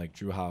opinion on, like,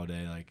 Drew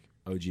Holiday, like,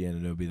 OG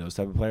Anunoby, those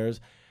type of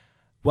players.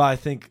 Well, I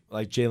think,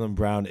 like, Jaylen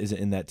Brown isn't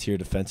in that tier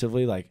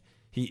defensively. Like,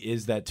 he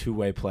is that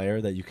two-way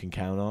player that you can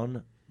count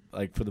on,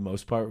 like, for the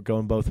most part,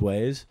 going both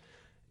ways.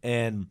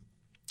 And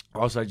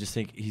also, I just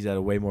think he's at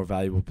a way more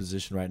valuable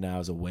position right now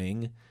as a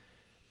wing.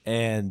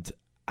 And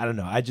I don't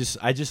know. I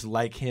just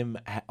like him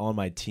on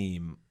my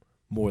team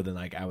more than,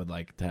 like, I would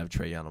like to have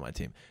Trae Young on my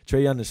team.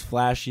 Trae Young is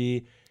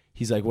flashy.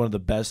 He's, like, one of the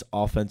best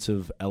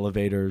offensive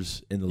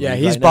elevators in the league. Yeah,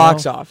 he's right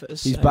box now.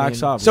 office. He's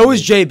box office. So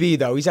is JB,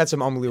 though. He's had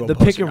some unbelievable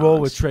The pick and roll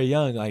with Trae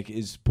Young, like,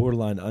 is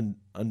borderline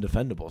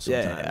undefendable sometimes.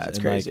 Yeah, it's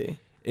crazy. Like,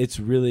 it's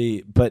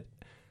really, but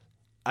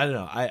I don't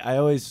know. I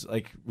always,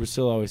 like,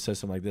 Russillo always says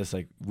something like this,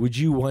 like, would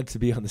you want to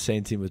be on the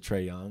same team with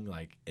Trae Young?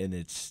 Like, and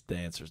the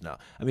answer is no.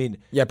 I mean,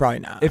 yeah, probably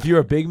not. If you're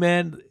a big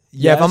man,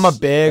 yeah, yes, if I'm a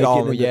big,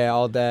 like,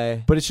 all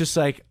day. But it's just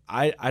like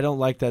I don't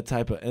like that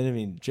type of. And I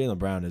mean, Jaylen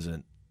Brown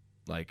isn't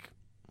like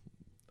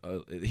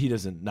he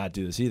doesn't not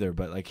do this either.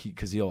 But like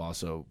because he'll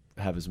also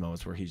have his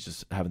moments where he's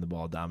just having the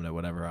ball dominant,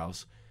 whatever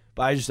else.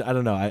 But I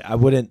don't know. I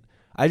wouldn't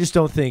I just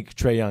don't think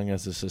Trae Young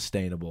has a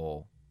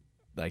sustainable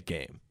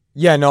game.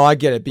 Yeah, no, I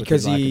get it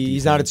because lack of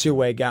he's not a defense.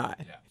 two-way guy.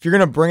 Yeah. If you're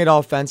gonna bring it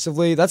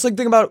offensively, that's like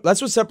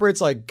that's what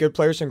separates like good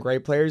players from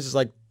great players is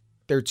like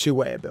their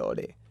two-way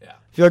ability. Yeah.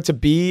 I feel like to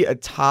be a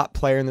top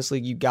player in this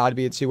league, you got to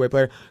be a two-way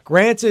player.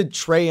 Granted,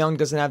 Trae Young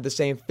doesn't have the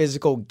same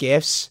physical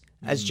gifts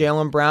as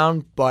Jaylen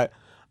Brown, but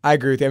I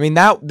agree with you. I mean,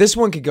 this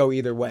one could go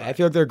either way. Right. I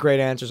feel like they're great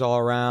answers all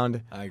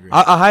around. I agree.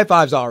 High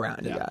fives all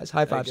around, you guys.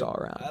 High fives all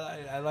around.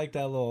 I like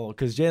that little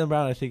because Jaylen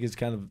Brown I think is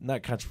kind of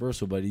not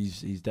controversial, but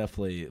he's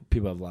definitely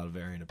people have a lot of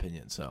varying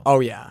opinions. So Oh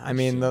yeah, I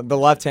mean the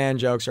left hand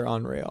jokes are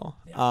unreal.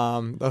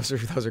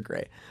 Those are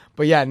great.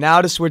 But yeah,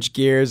 now to switch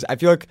gears, I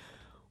feel like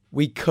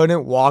we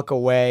couldn't walk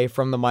away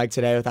from the mic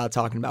today without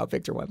talking about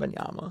Victor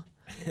Wembanyama.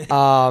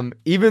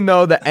 Even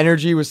though the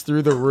energy was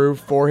through the roof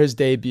for his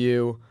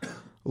debut,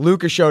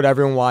 Luka showed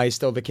everyone why he's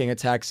still the king of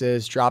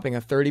Texas, dropping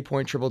a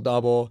 30-point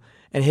triple-double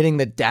and hitting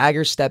the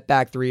dagger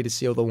step-back three to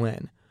seal the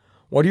win.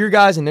 What are your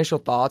guys' initial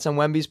thoughts on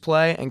Wemby's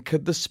play, and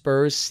could the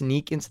Spurs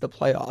sneak into the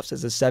playoffs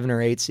as a 7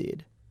 or 8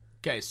 seed?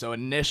 Okay, so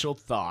initial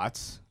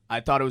thoughts. I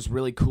thought it was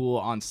really cool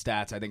on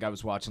stats. I think I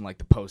was watching the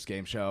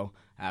post-game show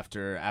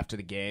after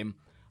the game.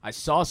 I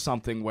saw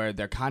something where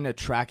they're kind of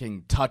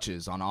tracking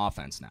touches on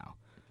offense now,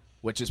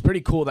 which is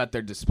pretty cool that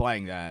they're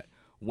displaying that.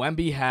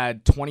 Wemby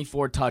had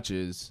 24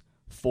 touches,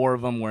 4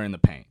 of them were in the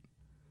paint.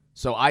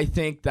 So I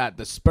think that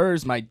the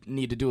Spurs might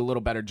need to do a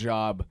little better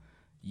job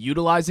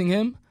utilizing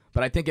him,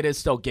 but I think it is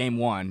still game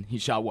 1. He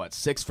shot,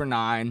 6 for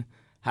 9,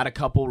 had a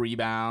couple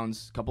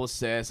rebounds, a couple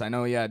assists. I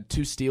know he had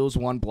 2 steals,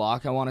 1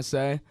 block, I want to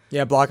say.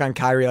 Yeah, block on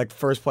Kyrie,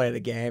 first play of the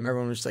game.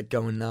 Everyone was just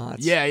going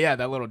nuts. Yeah,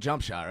 that little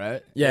jump shot,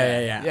 right?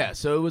 Yeah. Yeah,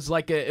 so it was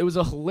it was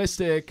a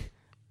holistic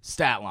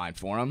stat line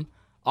for him.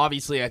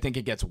 Obviously, I think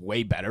it gets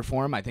way better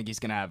for him. I think he's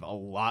going to have a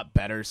lot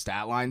better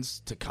stat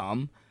lines to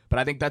come, but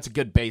I think that's a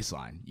good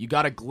baseline. You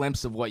got a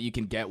glimpse of what you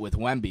can get with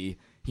Wemby.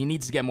 He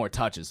needs to get more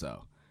touches,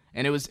 though.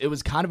 And it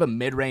was kind of a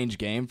mid-range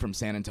game from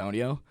San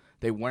Antonio.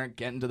 They weren't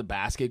getting to the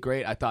basket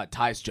great. I thought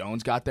Tyus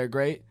Jones got there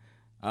great.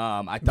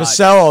 I thought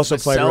Vassell also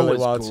played Vassell really was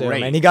well, too.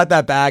 great. Man, he got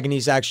that bag, and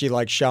he's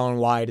actually showing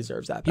why he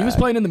deserves that bag. He was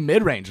playing in the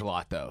mid-range a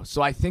lot, though.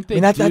 So I think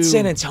that's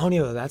San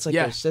Antonio, though. That's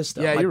Yeah. their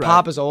system. Yeah, you're right.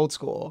 Pop is old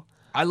school.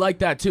 I like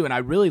that, too, and I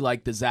really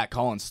like the Zach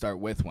Collins start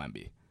with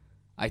Wemby.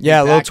 I think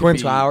Yeah, a little that could twin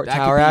be- tower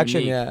that could be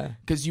action, unique. yeah.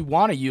 Because you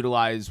want to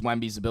utilize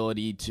Wemby's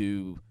ability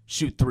to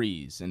shoot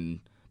threes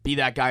and be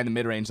that guy in the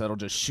mid-range that'll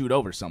just shoot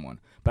over someone.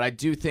 But I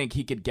do think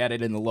he could get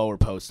it in the lower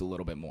post a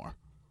little bit more.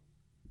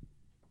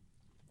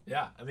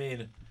 Yeah, I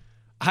mean,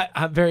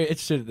 I'm very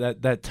interested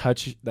that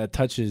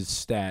touches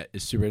stat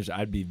is super interesting.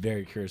 I'd be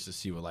very curious to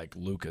see what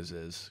Luka's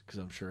is because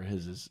I'm sure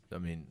his is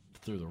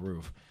through the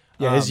roof.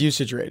 Yeah, his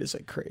usage rate is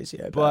crazy.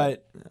 I bet.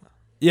 But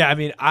yeah, I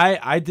mean,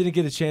 I didn't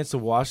get a chance to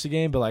watch the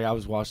game, but I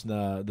was watching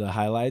the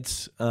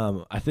highlights.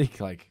 I think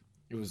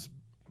it was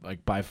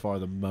by far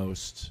the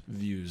most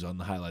views on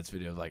the highlights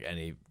video of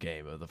any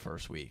game of the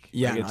first week.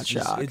 Yeah, it's not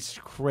just shocked. it's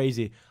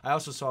crazy. I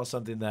also saw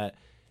something that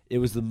it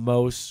was the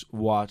most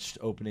watched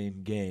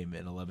opening game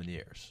in 11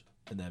 years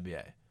in the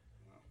NBA.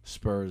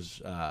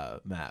 Spurs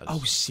Mavs. Oh,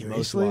 Most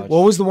seriously? watched.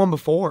 What was the one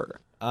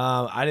before?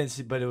 I didn't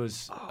see, but it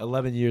was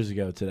 11 years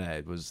ago today.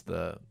 It was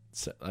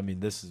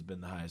this has been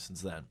the highest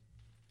since then.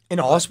 In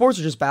all sports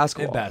or just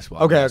basketball? In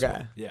basketball. Okay,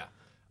 basketball. okay.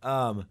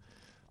 Yeah.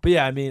 But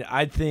yeah, I mean,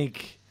 I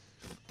think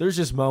there's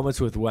just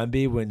moments with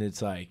Wemby when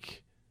it's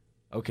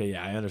okay,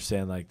 yeah, I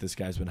understand this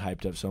guy's been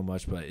hyped up so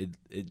much, but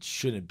it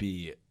shouldn't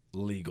be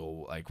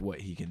legal what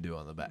he can do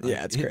on the back.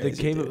 Yeah, it's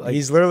crazy. dude.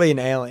 He's literally an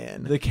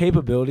alien. The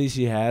capabilities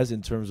he has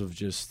in terms of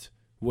just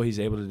what he's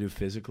able to do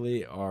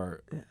physically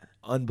are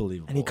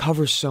unbelievable. And he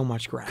covers so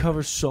much ground.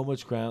 Covers so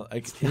much ground.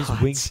 His nuts.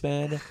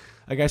 wingspan.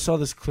 I saw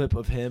this clip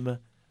of him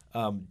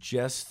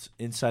just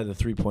inside the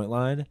 3-point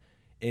line,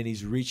 and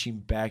he's reaching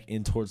back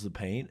in towards the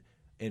paint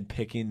and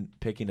picking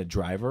a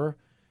driver.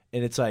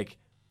 And it's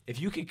if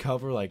you could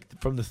cover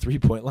from the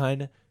 3-point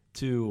line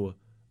to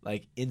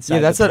inside.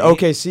 Yeah, that's the that paint,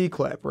 OKC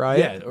clip, right?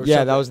 Yeah, or yeah,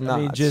 something. that was nuts. I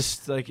mean,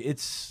 just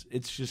it's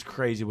just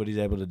crazy what he's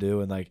able to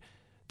do, and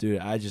dude,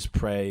 I just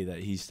pray that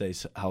he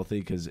stays healthy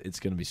because it's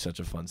gonna be such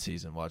a fun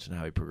season watching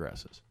how he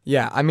progresses.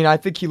 Yeah, I mean, I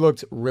think he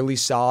looked really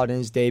solid in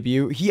his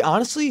debut. He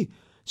honestly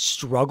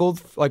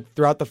struggled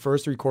throughout the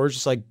first 3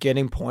 quarters, just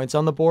getting points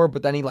on the board,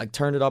 but then he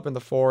turned it up in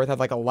the fourth, had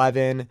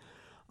 11.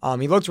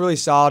 He looked really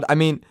solid. I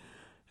mean,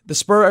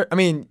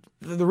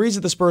 the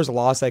reason the Spurs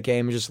lost that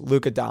game is just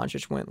Luka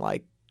Doncic went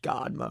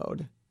God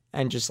mode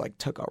and just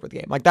took over the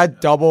game.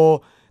 That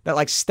double,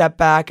 that step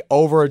back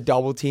over a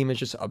double team is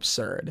just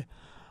absurd.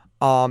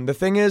 The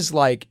thing is,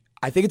 I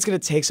think it's gonna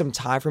take some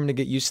time for him to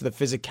get used to the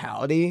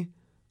physicality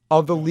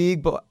of the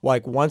league, but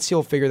once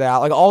he'll figure that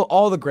out,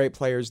 all the great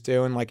players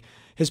do, and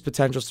his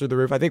potential's through the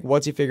roof. I think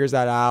once he figures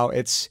that out,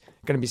 it's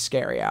gonna be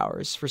scary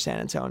hours for San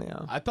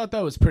Antonio. I thought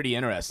that was pretty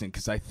interesting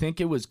because I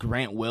think it was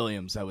Grant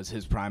Williams that was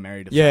his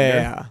primary defender.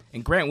 Yeah.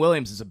 And Grant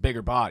Williams is a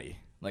bigger body.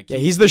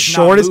 He's the not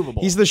shortest.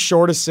 movable. He's the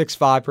shortest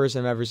 6'5"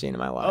 person I've ever seen in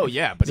my life. Oh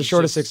yeah, but he's the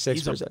shortest just- 6'6"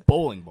 He's person. a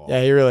bowling ball.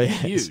 Yeah, he really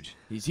He's is. huge.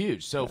 He's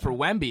huge. So for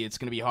Wemby, it's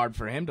going to be hard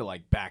for him to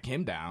back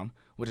him down,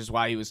 which is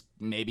why he was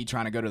maybe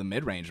trying to go to the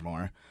mid-range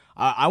more.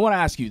 I want to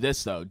ask you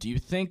this, though. Do you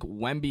think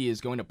Wemby is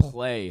going to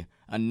play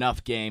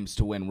enough games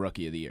to win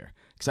Rookie of the Year?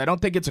 Because I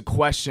don't think it's a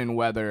question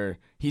whether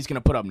he's going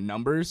to put up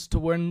numbers to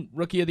win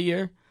Rookie of the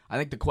Year. I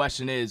think the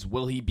question is,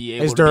 will he be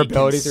able his to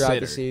durability be throughout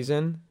the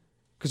season?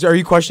 Because are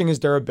you questioning his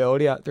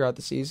durability throughout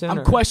the season?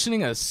 I'm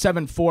questioning a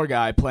 7'4"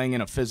 guy playing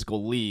in a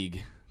physical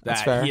league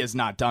that he has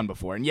not done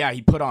before. And yeah,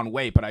 he put on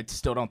weight, but I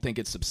still don't think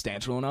it's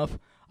substantial enough.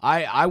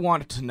 I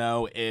wanted to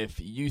know if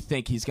you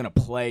think he's going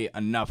to play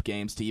enough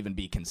games to even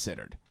be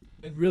considered.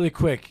 And really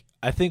quick,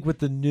 I think with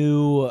the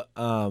new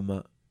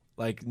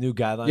new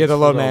guidelines, the for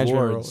load the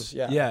management awards,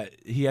 rules,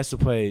 he has to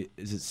play.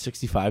 Is it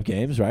 65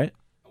 games, right?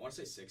 I want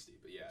to say 60,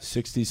 but yeah,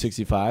 60,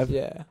 65.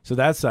 Yeah. So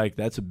that's a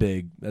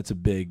big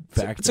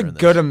factor. It's a in this.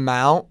 good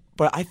amount,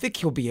 but I think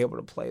he'll be able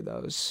to play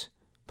those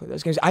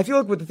games. I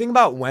feel like the thing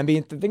about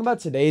Wemby, the thing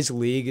about today's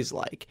league is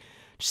like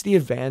just the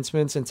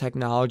advancements in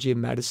technology and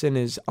medicine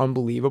is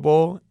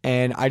unbelievable,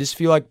 and I just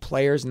feel like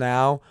players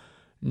now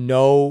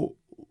know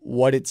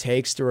what it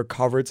takes to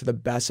recover to the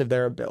best of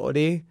their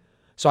ability.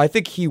 So I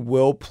think he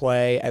will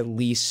play at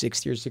least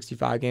 60 or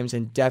 65 games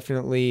and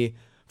definitely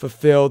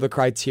fulfill the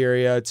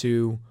criteria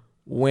to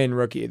win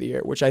Rookie of the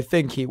Year, which I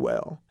think he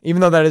will,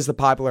 even though that is the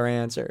popular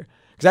answer.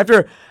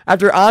 Because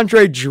after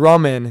Andre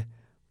Drummond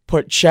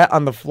put Chet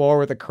on the floor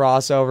with a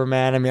crossover,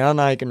 man, I mean, I don't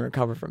know how you can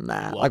recover from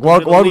that.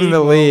 Welcome to the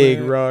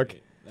league, Rook.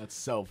 That's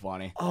so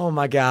funny. Oh,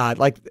 my God.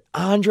 Like,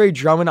 Andre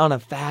Drummond on a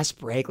fast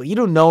break. Like, you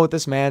don't know what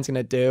this man's going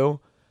to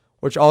do.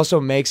 Which also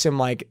makes him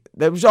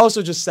which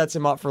also just sets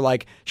him up for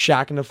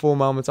Shaq in the full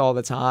moments all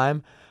the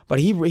time. But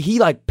he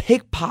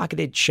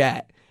pickpocketed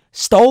Chet,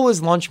 stole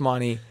his lunch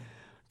money,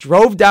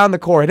 drove down the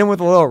court, hit him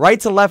with a little right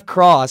to left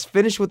cross,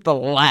 finished with the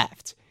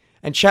left,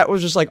 and Chet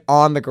was just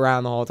on the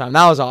ground the whole time.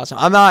 That was awesome.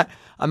 I'm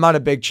not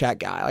a big Chet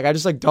guy. I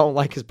just don't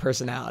like his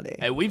personality.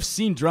 Hey, we've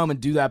seen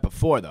Drummond do that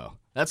before though.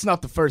 That's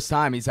not the first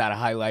time he's had a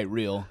highlight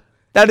reel.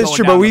 That is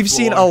true, but we've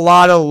seen a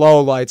lot of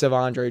lowlights of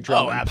Andre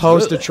Drummond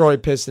post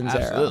Detroit Pistons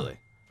era. Absolutely.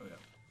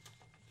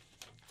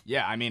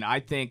 Yeah, I mean,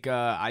 I think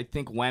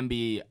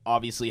Wemby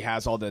obviously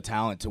has all the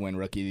talent to win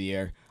Rookie of the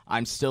Year.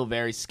 I'm still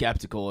very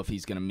skeptical if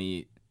he's going to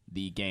meet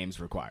the games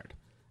required.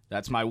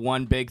 That's my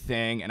one big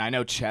thing, and I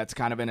know Chet's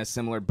kind of in a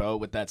similar boat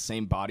with that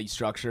same body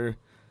structure,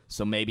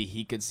 so maybe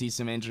he could see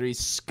some injuries.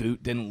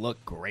 Scoot didn't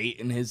look great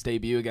in his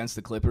debut against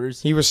the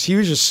Clippers. He was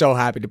just so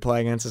happy to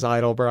play against his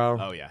idol, bro.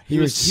 Oh yeah, he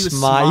was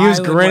smiling. He was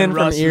grinning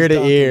from ear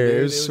to ear. Dude.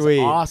 It was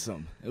sweet.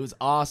 Awesome. It was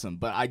awesome.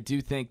 But I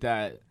do think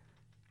that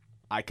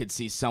I could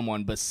see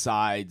someone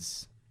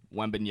besides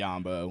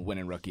Wembanyama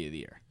winning Rookie of the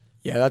Year.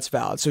 Yeah, that's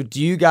valid. So do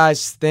you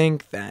guys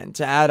think then,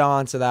 to add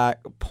on to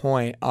that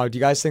point, do you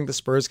guys think the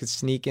Spurs could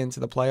sneak into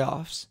the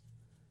playoffs?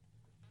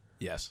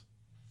 Yes.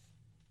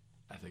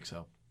 I think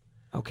so.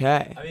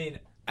 Okay. I mean,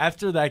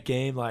 after that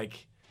game,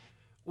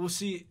 we'll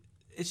see.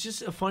 It's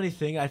just a funny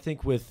thing, I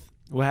think, with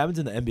what happens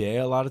in the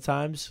NBA a lot of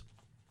times.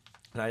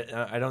 And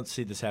I don't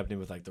see this happening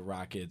with, the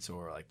Rockets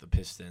or, the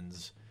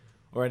Pistons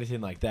or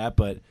anything like that,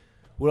 but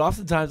what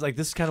oftentimes,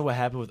 this is kind of what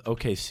happened with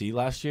OKC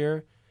last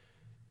year.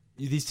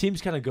 These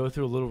teams kind of go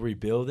through a little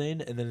rebuilding,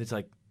 and then it's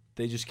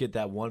they just get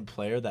that one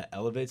player that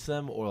elevates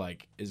them or,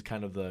 is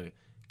kind of the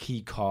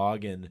key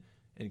cog and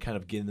kind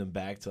of getting them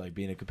back to,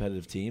 being a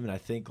competitive team. And I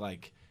think,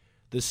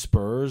 the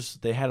Spurs,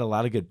 they had a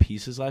lot of good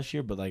pieces last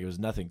year, but, it was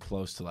nothing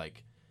close to,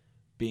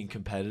 being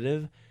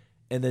competitive.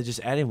 And then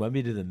just adding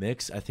Wemby to the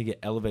mix, I think it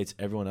elevates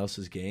everyone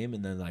else's game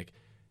and then,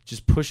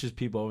 just pushes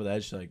people over the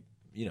edge to,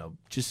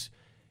 just –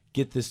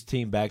 get this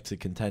team back to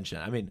contention.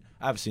 I mean,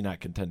 obviously not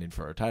contending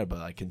for a title,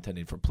 but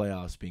contending for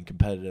playoffs, being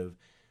competitive.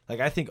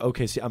 I think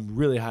OKC. I'm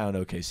really high on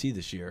OKC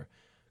this year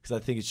because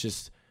I think it's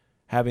just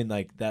having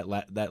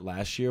that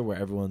last year where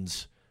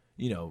everyone's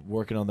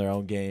working on their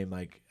own game,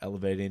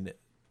 elevating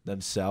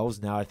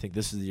themselves. Now I think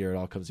this is the year it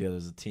all comes together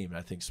as a team, and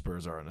I think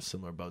Spurs are in a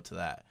similar boat to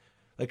that.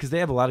 Because they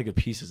have a lot of good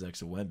pieces next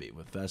to Wemby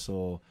with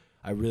Vessel.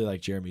 I really like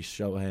Jeremy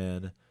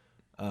Shohan.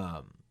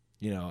 I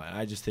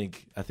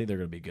think they're going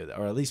to be good,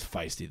 or at least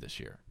feisty this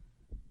year.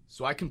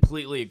 So I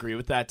completely agree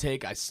with that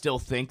take. I still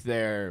think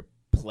they're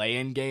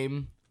play-in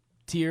game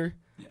tier.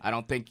 Yeah. I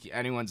don't think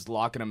anyone's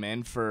locking them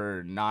in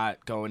for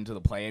not going to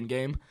the play-in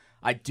game.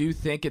 I do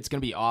think it's going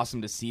to be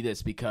awesome to see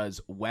this because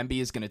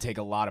Wemby is going to take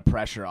a lot of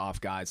pressure off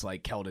guys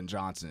like Keldon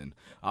Johnson,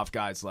 off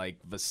guys like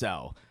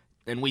Vassell.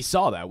 And we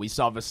saw that. We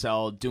saw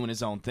Vassell doing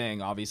his own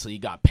thing. Obviously, he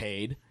got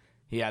paid.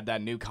 He had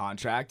that new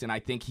contract, and I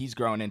think he's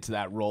grown into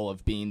that role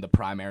of being the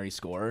primary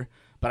scorer.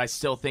 But I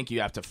still think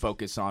you have to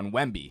focus on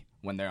Wemby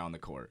when they're on the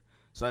court.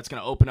 So that's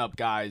going to open up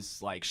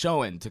guys like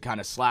Shohan to kind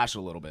of slash a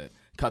little bit,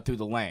 cut through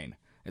the lane.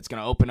 It's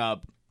going to open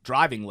up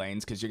driving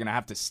lanes because you're going to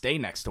have to stay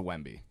next to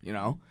Wemby,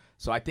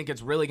 So I think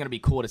it's really going to be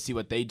cool to see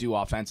what they do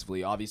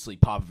offensively. Obviously,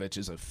 Popovich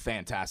is a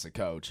fantastic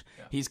coach.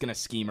 Yeah. He's going to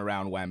scheme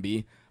around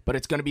Wemby. But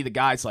it's going to be the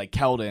guys like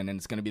Keldon and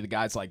it's going to be the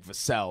guys like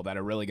Vassell that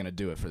are really going to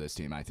do it for this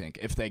team, I think,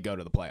 if they go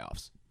to the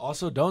playoffs.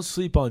 Also, don't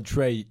sleep on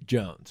Trey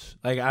Jones.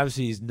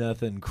 Obviously, he's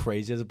nothing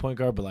crazy as a point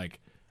guard, but,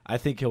 I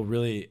think he'll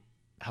really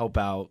help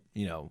out,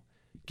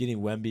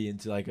 getting Wemby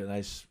into, a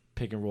nice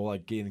pick and roll,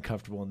 like getting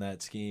comfortable in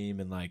that scheme,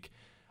 and like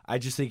I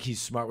just think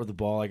he's smart with the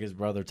ball, like his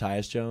brother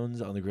Tyus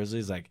Jones on the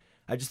Grizzlies. Like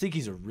I just think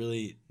he's a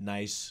really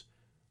nice,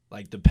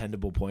 like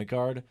dependable point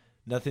guard.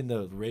 Nothing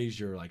to raise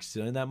your like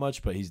ceiling that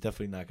much, but he's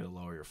definitely not going to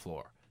lower your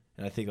floor.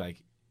 And I think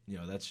like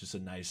that's just a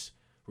nice,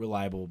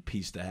 reliable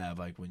piece to have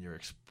like when you're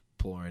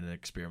exploring and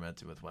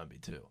experimenting with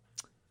Wemby too.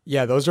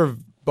 Yeah, those are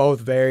both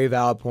very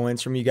valid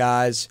points from you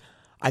guys.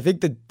 I think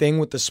the thing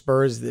with the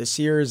Spurs this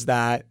year is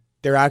that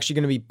they're actually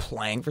going to be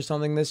playing for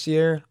something this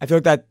year. I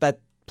feel like that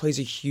plays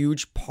a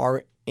huge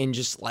part in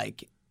just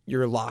like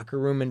your locker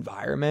room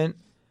environment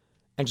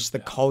and just the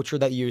culture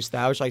that you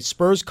establish. Like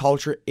Spurs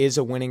culture is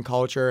a winning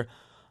culture.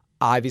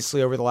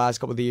 Obviously, over the last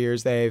couple of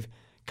years, they've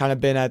kind of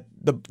been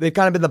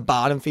the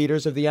bottom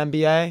feeders of the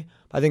NBA.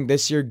 I think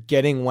this year,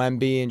 getting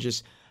Wemby and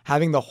just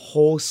having the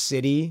whole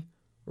city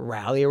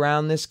rally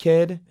around this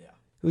kid,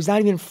 who's not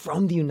even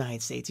from the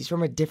United States. He's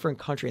from a different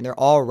country, and they're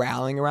all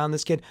rallying around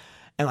this kid.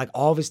 And like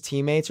all of his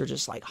teammates are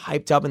just like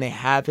hyped up, and they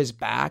have his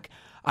back.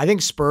 I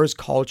think Spurs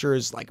culture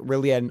is like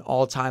really at an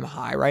all-time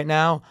high right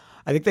now.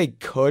 I think they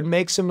could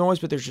make some noise,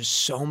 but there's just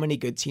so many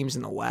good teams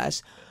in the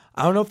West.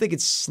 I don't know if they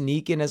could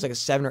sneak in as like a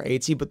 7 or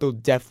 8 seed, but they'll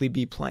definitely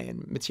be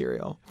playing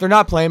material. If they're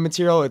not playing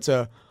material, it's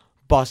a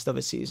bust of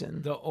a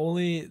season. The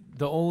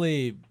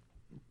only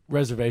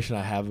reservation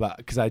I have about,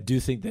 because I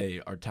do think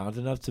they are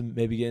talented enough to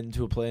maybe get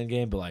into a play-in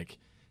game, but like,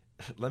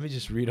 let me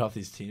just read off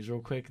these teams real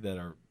quick that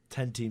are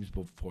 10 teams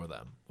before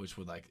them, which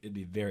would like it'd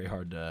be very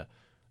hard to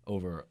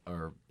over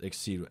or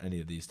exceed any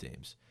of these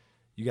teams.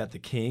 You got the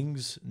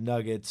Kings,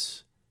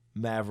 Nuggets,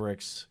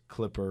 Mavericks,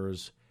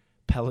 Clippers,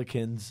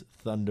 Pelicans,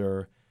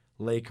 Thunder,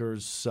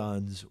 Lakers,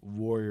 Suns,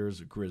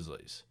 Warriors,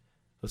 Grizzlies.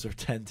 Those are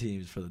 10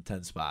 teams for the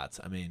 10 spots.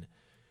 I mean,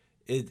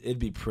 it'd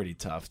be pretty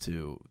tough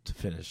to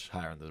finish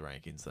higher in the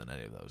rankings than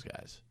any of those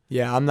guys.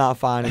 Yeah, I'm not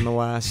fine in the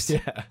West.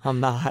 Yeah. I'm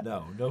not.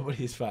 No,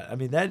 nobody's fine. I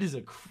mean, that is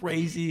a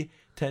crazy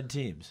 10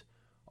 teams.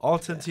 All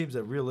 10 teams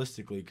that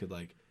realistically could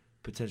like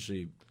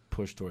potentially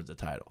push towards a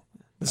title.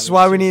 This is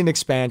why we need an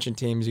expansion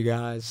teams, you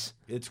guys.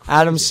 It's crazy.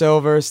 Adam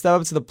Silver,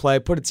 step up to the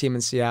plate, put a team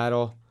in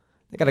Seattle.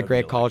 They got a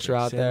great culture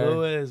out there. St.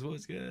 Louis,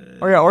 what's good?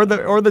 Or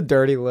the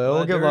Dirty Lou.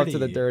 We'll give love to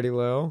the Dirty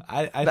Lou.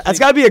 That's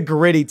got to be a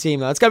gritty team,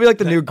 though. It's got to be like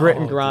the new grit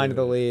and grind of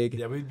the league.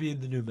 Yeah, we'd be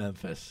in the new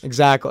Memphis.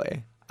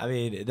 Exactly. I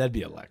mean, that'd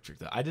be electric,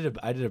 though. I did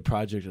a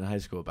project in high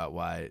school about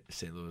why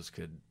St. Louis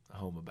could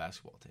home a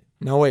basketball team.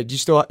 No way. Do you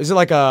still? Is it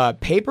like a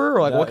paper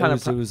or like what kind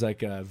of? It was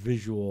like a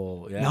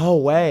visual. Yeah. No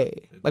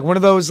way. Like one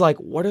of those. Like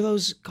what are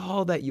those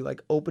called that you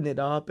like open it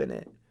up and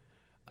it?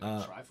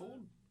 Trifold?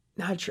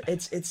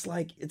 It's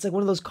like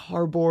one of those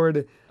cardboard.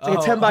 It's like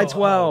a 10 by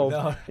 12,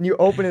 no. and you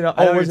open it up.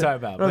 I know what you're talking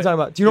about. What I'm talking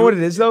about. Do you know what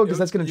it is though? Because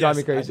that's gonna drive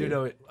me crazy. I do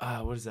know it.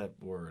 What is that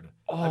word?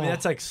 I mean,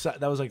 that's like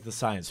that was like the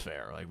science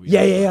fair. Like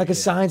like a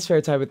science fair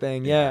type of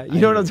thing. Yeah, you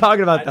know what I'm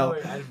talking about though.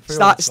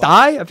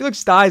 Sty? I feel like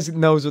Sty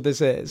knows what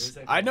this is.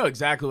 I know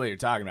exactly what you're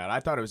talking about.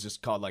 I thought it was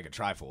just called like a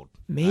trifold.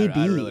 Maybe.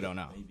 I really don't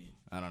know.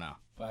 I don't know.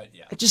 But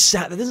yeah, that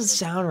doesn't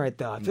sound right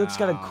though. I feel like it's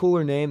got a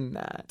cooler name than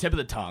that. Tip of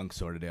the tongue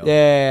sort of deal.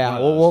 Yeah.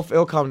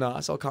 It'll come to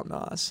us. It'll come to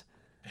us.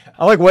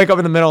 I'll like wake up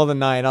in the middle of the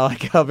night. I'll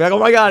be like, oh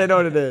my god, I know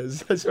what it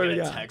is. I swear to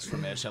God. Text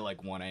from Ish at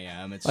like 1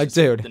 a.m. It's like, just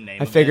dude, the name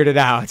I figured it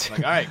out. Like,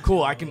 all right,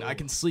 cool. I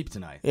can sleep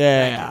tonight.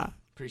 Yeah.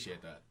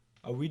 Appreciate that.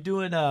 Are we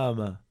doing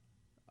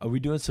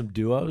some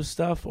duo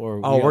stuff or?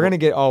 We'll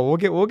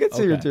get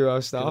to your duo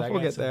stuff.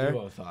 We'll get some there.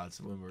 Duo thoughts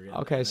when we're getting.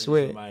 Okay,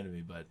 sweet. Reminded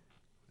me, but.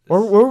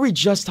 What were we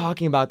just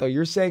talking about though?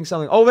 You're saying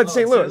something. Oh, that's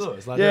St.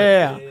 Louis.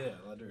 Yeah.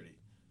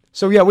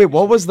 So yeah, wait.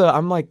 What was the?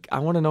 I'm like, I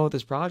want to know what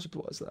this project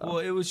was though. Well,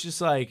 it was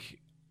just like.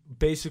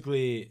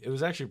 Basically, it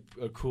was actually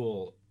a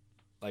cool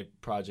like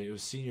project. It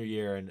was senior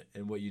year,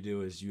 and what you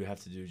do is you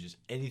have to do just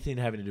anything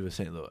having to do with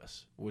St.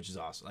 Louis, which is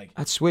awesome. Like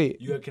that's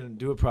sweet. You can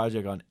do a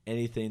project on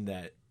anything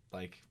that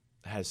like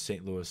has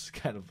St. Louis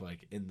kind of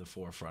like in the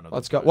forefront of.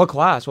 Let's go. What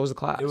class? What was the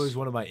class? It was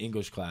one of my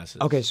English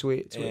classes. Okay,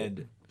 sweet.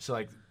 And so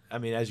like. I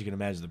mean, as you can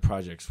imagine, the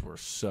projects were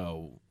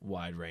so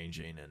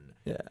wide-ranging,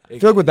 and I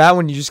feel like with that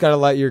one, you just got to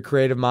let your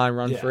creative mind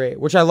run free.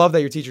 Which I love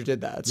that your teacher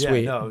did that. It's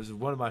sweet. No, it was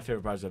one of my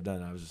favorite projects I've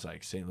done. I was just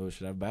like, St. Louis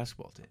should have a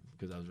basketball team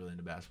because I was really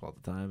into basketball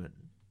at the time, and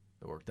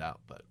it worked out.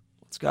 But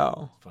let's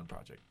go. Fun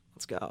project.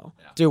 Let's go,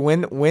 dude.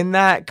 When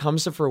that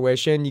comes to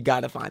fruition, you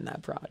got to find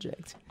that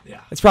project.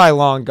 Yeah, it's probably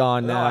long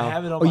gone now. I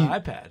have it on my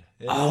iPad.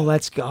 Oh,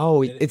 let's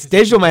go. It's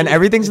digital, man.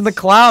 Everything's in the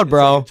cloud,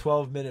 bro. It's like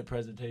a 12-minute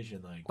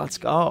presentation. Like, let's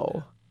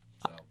go.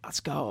 Let's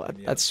go.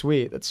 That's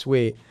sweet. That's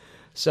sweet.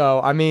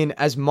 So, I mean,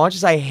 as much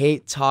as I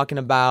hate talking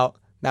about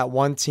that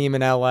one team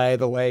in LA,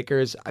 the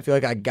Lakers, I feel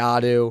like I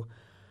got to.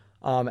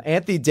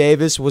 Anthony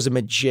Davis was a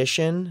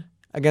magician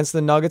against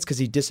the Nuggets because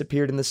he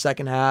disappeared in the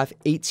second half.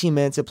 18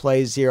 minutes of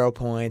play, 0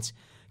 points.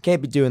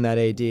 Can't be doing that,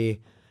 AD.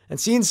 And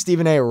seeing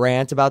Stephen A.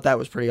 rant about that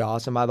was pretty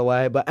awesome, by the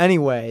way. But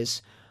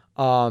anyways,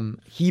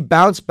 he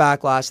bounced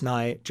back last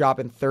night,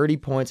 dropping 30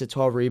 points and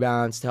 12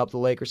 rebounds to help the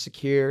Lakers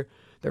secure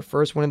their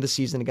first win of the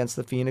season against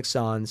the Phoenix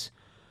Suns.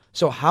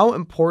 So how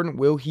important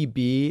will he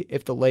be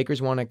if the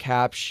Lakers want to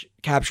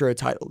capture a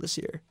title this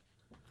year?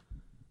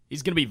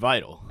 He's going to be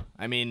vital.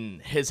 I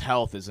mean, his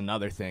health is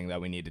another thing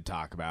that we need to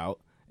talk about.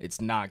 It's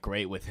not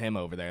great with him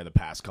over there the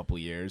past couple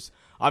years.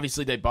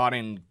 Obviously, they bought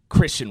in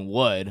Christian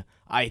Wood.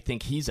 I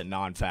think he's a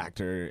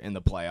non-factor in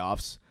the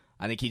playoffs.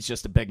 I think he's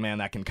just a big man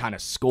that can kind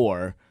of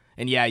score.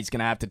 And, yeah, he's going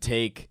to have to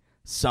take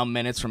some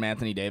minutes from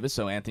Anthony Davis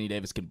so Anthony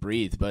Davis can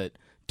breathe. But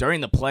during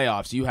the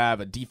playoffs, you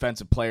have a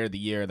defensive player of the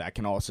year that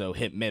can also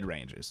hit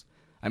mid-ranges.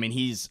 I mean,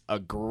 he's a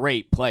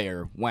great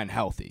player when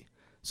healthy.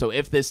 So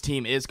if this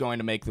team is going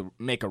to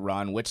make a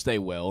run, which they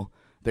will,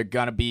 they're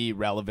going to be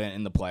relevant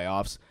in the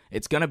playoffs.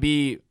 It's going to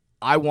be,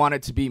 I want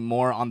it to be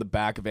more on the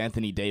back of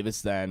Anthony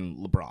Davis than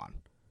LeBron.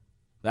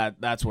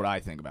 That's what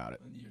I think about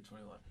it. Year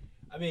 21.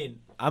 I mean,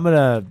 I'm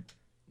going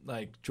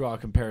to draw a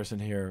comparison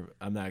here.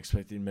 I'm not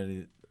expecting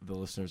many of the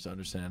listeners to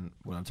understand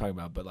what I'm talking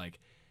about, but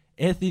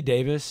Anthony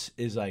Davis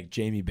is like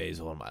Jamie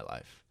Basil in my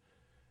life.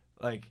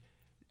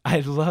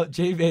 I love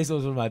Jamie Basil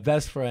is one of my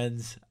best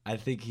friends. I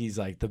think he's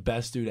the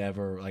best dude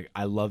ever.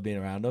 I love being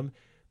around him.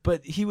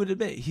 But he would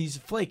admit he's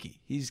flaky.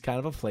 He's kind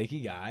of a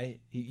flaky guy.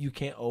 You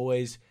can't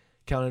always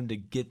count him to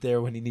get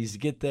there when he needs to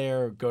get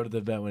there or go to the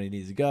event when he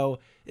needs to go.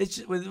 It's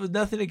just, with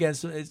nothing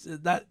against him. It's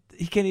not,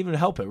 he can't even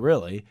help it,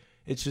 really.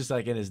 It's just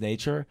in his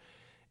nature.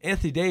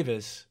 Anthony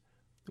Davis,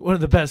 one of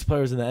the best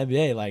players in the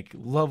NBA,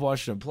 love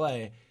watching him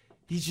play.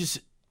 He's just,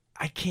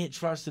 I can't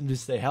trust him to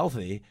stay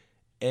healthy.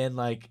 And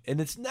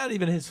it's not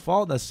even his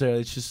fault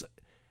necessarily. It's just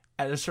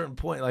at a certain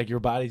point,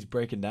 your body's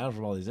breaking down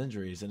from all these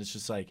injuries. And it's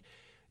just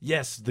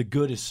yes, the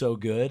good is so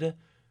good,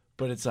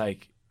 but it's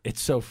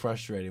it's so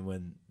frustrating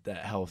when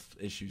that health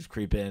issues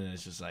creep in. And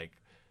it's just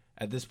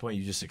at this point,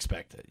 you just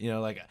expect it.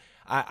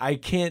 I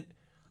can't,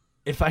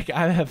 if I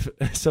have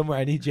somewhere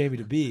I need Jamie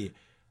to be,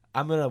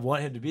 I'm going to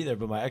want him to be there,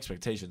 but my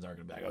expectations aren't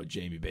going to be oh,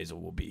 Jamie Basil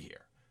will be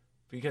here.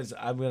 Because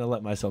I'm going to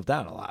let myself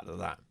down a lot of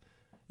the time.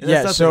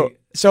 Yeah,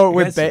 so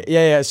with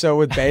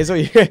Basil,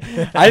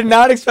 I did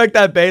not expect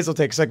that Basil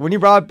take. Cause when you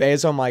brought up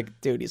Basil, I'm like,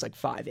 dude, he's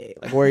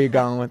 5'8". Where are you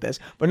going with this?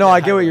 But no,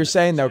 I get what you're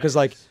saying though, because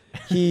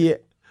you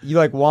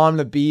want him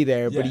to be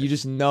there, but you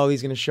just know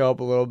he's gonna show up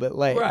a little bit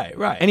late.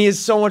 Right. And he has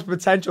so much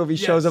potential if he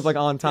shows up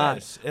on time.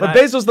 Yes. But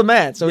Basil's the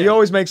man, so he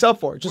always makes up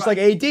for it. Just like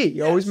AD,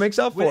 he always makes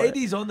up for it.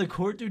 When AD's on the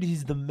court, dude,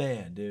 he's the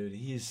man, dude.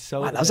 He is so.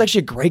 Wow, that was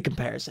actually a great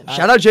comparison.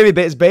 Shout out Jamie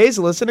Basil. Is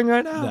Basil listening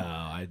right now? No,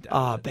 I don't.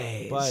 Ah,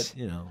 Basil. But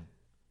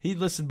he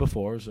listened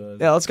before, so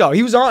yeah, let's go.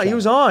 He was on. Yeah,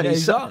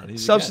 he's on.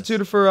 He's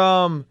substituted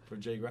for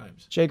Jay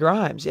Grimes. Jay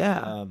Grimes,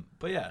 yeah.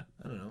 But yeah,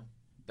 I don't know.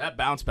 That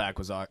bounce back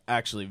was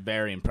actually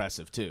very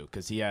impressive too,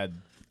 because he had.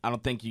 I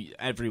don't think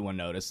everyone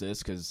noticed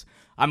this, because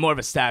I'm more of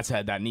a stats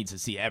head that needs to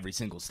see every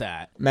single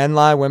stat. Men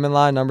lie, women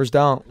lie, numbers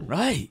don't.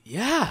 Right.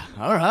 Yeah.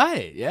 All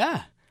right.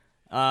 Yeah.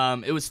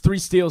 It was 3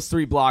 steals,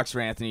 3 blocks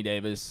for Anthony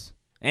Davis,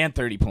 and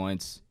 30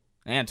 points,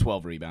 and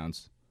 12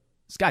 rebounds.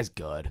 This guy's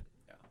good.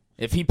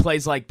 If he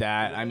plays like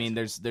that, I mean,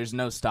 there's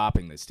no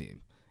stopping this team.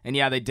 And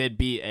yeah, they did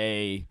beat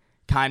a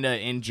kind of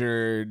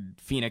injured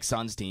Phoenix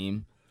Suns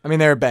team. I mean,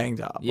 they're banged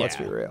up. Yeah. Let's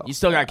be real. You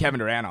still got Kevin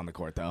Durant on the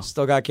court, though.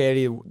 Still got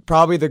KD,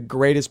 probably the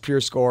greatest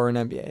pure scorer in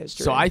NBA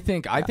history. So I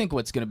think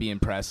what's going to be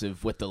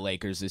impressive with the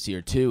Lakers this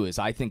year too is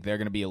I think they're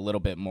going to be a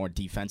little bit more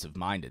defensive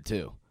minded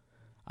too.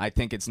 I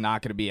think it's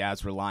not going to be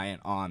as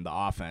reliant on the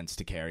offense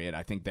to carry it.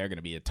 I think they're going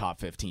to be a top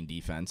 15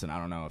 defense, and I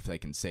don't know if they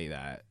can say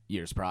that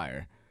years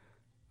prior.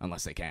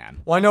 Unless they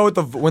can. Well, I know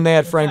when they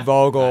had Frank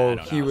Vogel,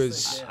 he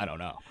was. I don't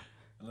know.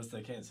 Unless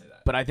they can say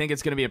that. But I think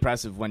it's going to be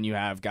impressive when you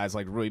have guys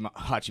like Rui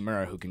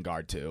Hachimura who can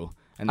guard too.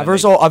 And I've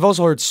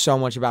also heard so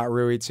much about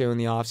Rui too in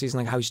the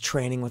offseason, how he's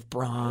training with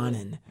Bron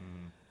and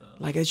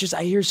it's just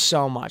I hear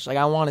so much.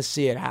 I want to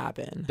see it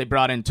happen. They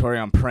brought in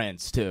Taurean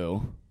Prince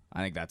too.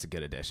 I think that's a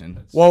good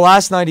addition. Well,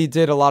 last night he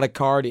did a lot of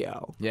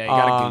cardio. Yeah, he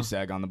got a goose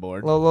egg on the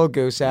board. Little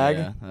goose egg.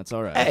 Yeah, that's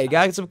all right. Hey, he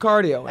got some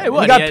cardio. Hey,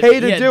 what? He got paid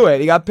to do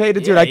it. He got paid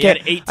to do it.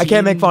 I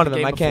can't make fun of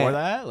him. I can't.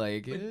 That?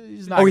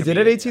 He's not he did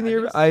it 18 the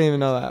year? I didn't even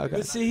know that. Okay.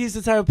 But see, he's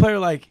the type of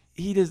player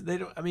he does. They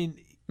don't. I mean,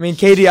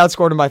 KD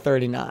outscored him by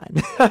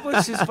 39.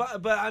 Which is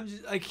fine, but I'm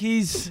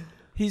just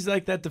he's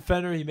like that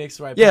defender. He makes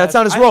the right. Yeah, that's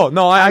not his role.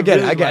 No, I get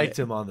it. I liked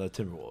him on the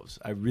Timberwolves.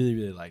 I really,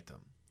 really liked him.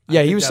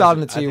 Yeah, he was solid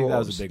in the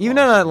T-Wolves. Even in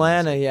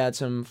Atlanta, he had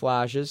some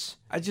flashes.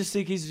 I just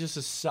think he's just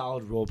a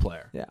solid role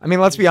player. Yeah, I mean,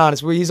 let's be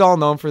honest. He's all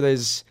known for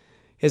his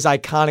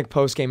iconic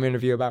post-game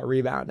interview about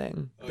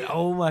rebounding.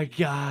 Oh my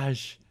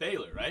gosh.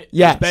 Baylor, right?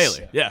 Yes.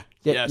 Baylor.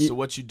 Yeah. So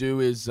what you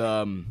do is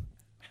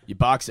you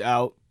box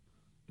out,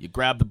 you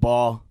grab the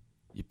ball,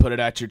 you put it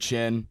at your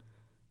chin,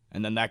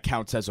 and then that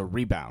counts as a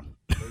rebound.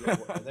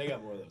 They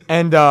got more of those.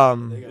 And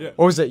what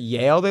was it?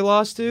 Yale they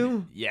lost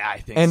to? Yeah, I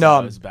think so.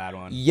 It was a bad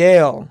one.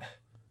 Yale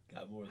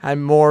had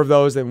more of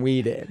those than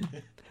we did.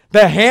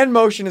 The hand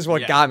motion is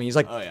what got me. He's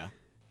like, oh yeah.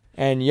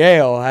 And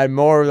Yale had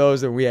more of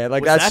those than we had.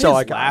 Was that's that so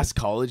his iconic. Last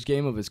college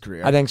game of his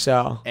career? I think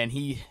so. And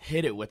he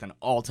hit it with an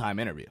all-time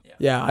interview.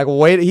 Yeah,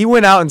 he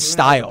went out in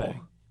style.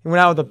 He went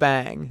out with a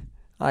bang.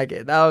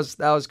 That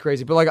was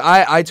crazy. But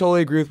I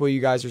totally agree with what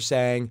you guys are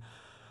saying.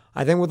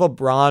 I think with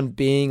LeBron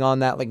being on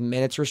that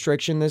minutes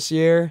restriction this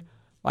year,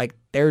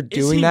 they're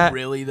doing that.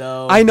 Really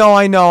though? I know.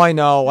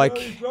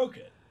 He broke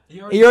it.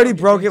 He already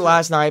broke it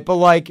last night, but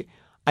like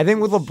I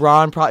think with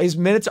LeBron, probably his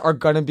minutes are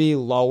gonna be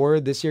lower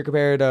this year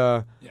compared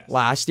to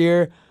last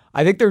year.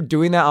 I think they're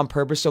doing that on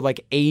purpose so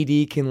like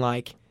AD can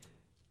like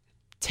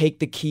take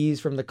the keys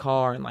from the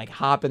car and like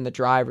hop in the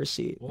driver's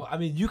seat. Well, I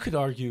mean, you could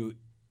argue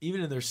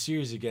even in their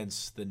series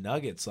against the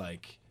Nuggets,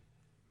 like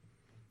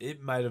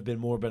it might have been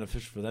more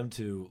beneficial for them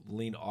to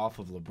lean off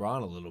of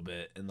LeBron a little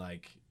bit and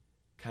like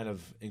kind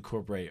of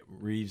incorporate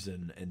Reeves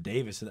and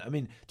Davis. And I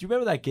mean, do you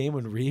remember that game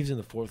when Reeves in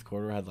the fourth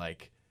quarter had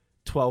like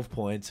 12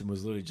 points and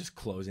was literally just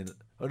closing?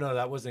 Oh no,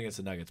 that wasn't against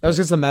the Nuggets. That was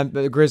against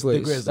the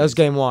Grizzlies. That was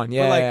game 1.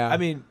 Yeah, but like, yeah. I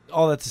mean,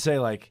 all that to say,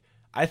 like,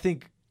 I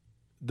think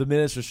the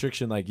minutes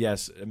restriction, like,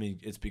 yes, I mean,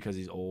 it's because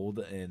he's old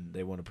and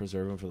they want to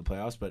preserve him for the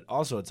playoffs, but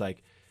also it's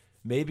like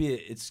maybe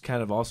it's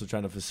kind of also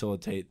trying to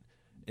facilitate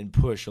and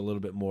push a little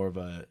bit more of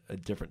a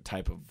different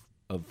type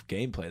of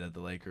gameplay that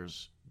the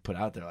Lakers put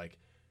out there, like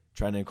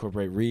trying to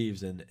incorporate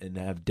Reeves and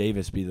have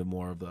Davis be the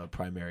more of the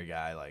primary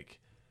guy. Like,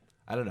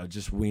 I don't know,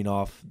 just wean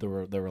off the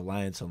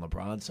reliance on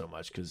LeBron so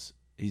much because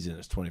he's in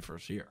his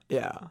 21st year.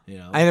 Yeah. You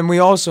know? And then we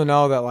also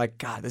know that, like,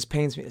 God, this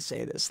pains me to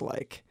say this,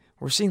 like,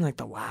 we're seeing, like,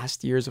 the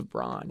last years of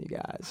Bron, you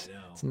guys. I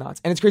know. It's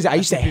nuts. And it's crazy. I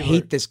used to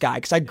hate this guy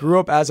because I grew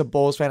up as a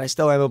Bulls fan. I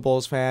still am a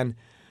Bulls fan.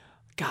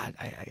 God,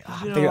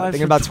 I'm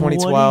thinking about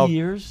 2012.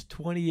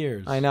 20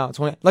 years. I know.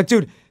 20. Like,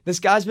 dude, this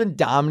guy's been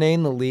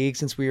dominating the league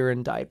since we were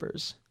in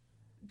diapers.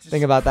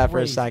 Think about that for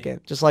a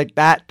second. Just like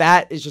that.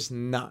 That is just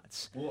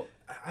nuts. Well,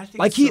 I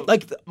think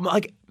like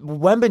like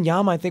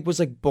Wembanyama, I think was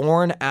like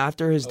born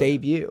after his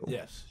debut.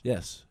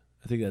 Yes,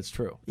 I think that's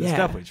true. That's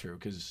definitely true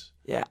because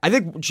I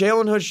think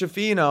Jalen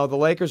Hood-Schifino, the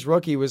Lakers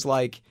rookie, was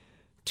like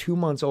 2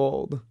 months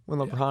old when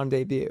LeBron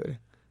debuted.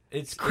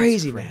 It's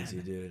crazy, man,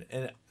 dude.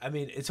 And I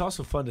mean, it's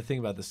also fun to think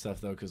about this stuff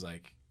though, because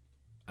like,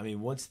 I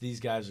mean, once these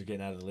guys are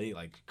getting out of the league,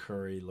 like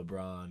Curry,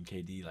 LeBron,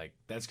 KD, like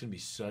that's gonna be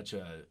such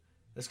a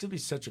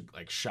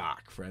like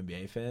shock for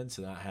NBA fans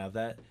to not have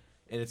that.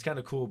 And it's kind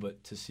of cool,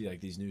 but to see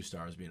like these new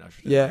stars being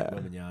ushered in, like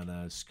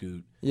Wembanyama,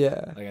 Scoot.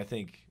 Yeah. Like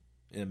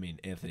I mean,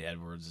 Anthony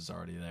Edwards is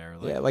already there.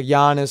 Like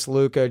Giannis,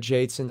 Luka,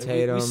 Jason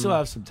Tatum. We still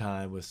have some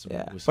time with some.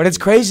 Yeah. With some but it's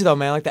crazy though,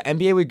 man. Like the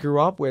NBA we grew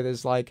up with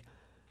is like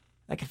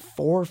in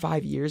 4 or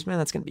 5 years, man,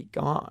 that's gonna be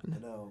gone. I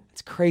know.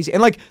 It's crazy.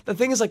 And like the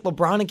thing is, like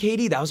LeBron and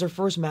KD, that was their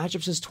first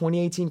matchup since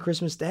 2018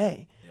 Christmas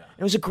Day. Yeah.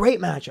 It was a great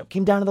matchup.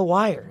 Came down to the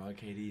wire. LeBron,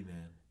 KD,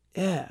 man.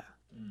 Yeah.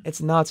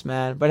 It's nuts,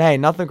 man. But hey,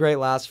 nothing great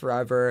lasts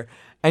forever.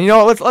 And you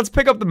know what? Let's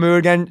pick up the mood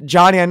again.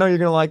 Johnny, I know you're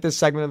gonna like this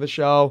segment of the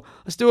show.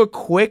 Let's do a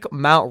quick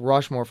Mount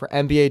Rushmore for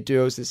NBA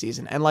duos this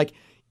season. And like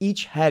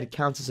each head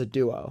counts as a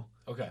duo.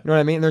 Okay. You know what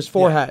I mean? There's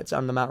 4 heads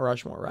on the Mount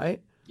Rushmore,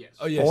 right? Yes.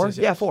 Oh yes. 4? Yes.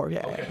 Yeah, 4.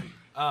 Yeah. Okay.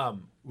 Yeah.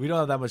 We don't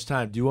have that much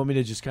time. Do you want me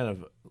to just kind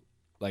of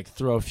like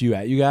throw a few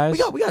at you guys?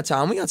 We got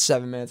time. We got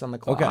 7 minutes on the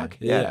clock. Okay.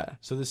 Yeah.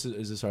 So is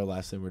this our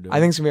last thing we're doing? I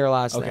think it's gonna be our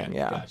last thing.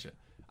 Yeah. Gotcha.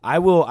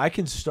 I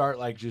can start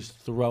like just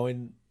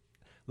throwing.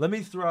 Let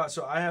me throw out.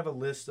 So I have a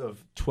list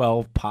of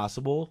 12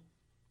 possible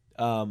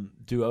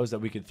duos that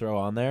we could throw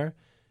on there,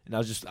 and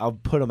I'll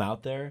put them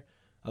out there.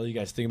 I'll let you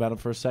guys think about them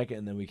for a second,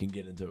 and then we can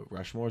get into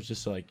Rushmores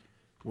just so like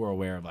we're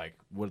aware of like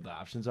what the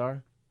options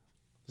are.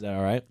 Is that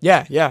all right?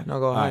 Yeah. No,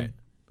 go ahead. All right.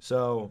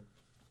 So,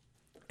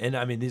 and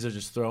I mean these are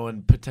just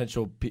throwing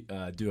potential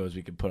duos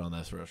we could put on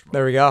this Rushmore.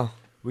 There we go.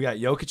 We got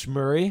Jokic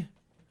Murray,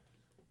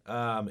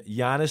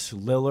 Giannis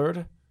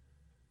Lillard,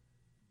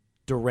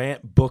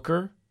 Durant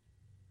Booker,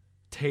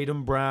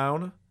 Tatum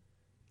Brown,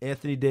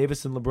 Anthony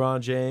Davis and LeBron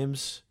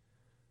James,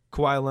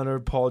 Kawhi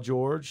Leonard, Paul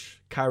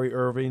George, Kyrie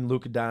Irving,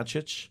 Luka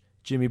Doncic,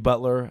 Jimmy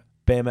Butler,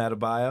 Bam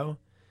Adebayo,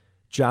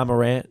 John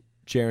Morant,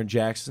 Jaren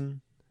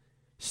Jackson,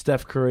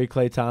 Steph Curry,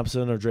 Klay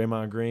Thompson, or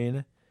Draymond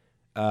Green,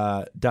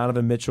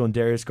 Donovan Mitchell and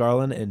Darius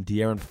Garland, and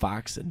De'Aaron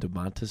Fox and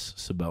Domantas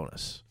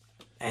Sabonis.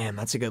 Damn,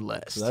 that's a good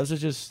list. So those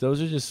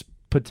are just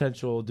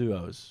potential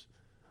duos.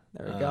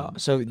 There we go.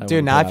 So,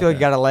 dude, now I feel like you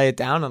got to lay it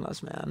down on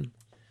us, man.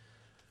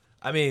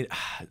 I mean,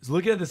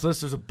 looking at this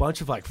list, there's a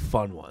bunch of like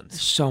fun ones.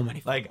 So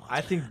many fun ones,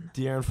 I think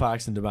De'Aaron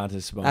Fox and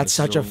Domantas Sabonis. That's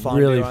such a fun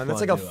duo. And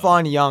that's like a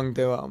fun young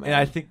duo, man. And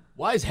I think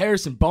why is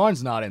Harrison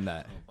Barnes not in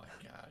that? Oh my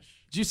gosh!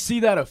 Did you see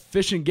that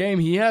efficient game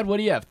he had? What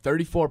do you have?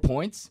 34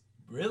 points.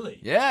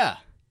 Really? Yeah.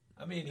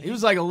 I mean, he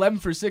was like 11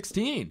 for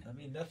 16. I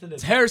mean, nothing.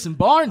 It's Harrison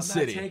Barnes I'm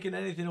not City. Taking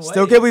anything away.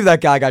 Still can't believe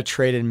that guy got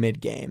traded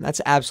mid-game.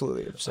 That's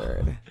absolutely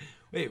absurd.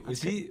 Wait,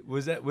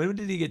 was that when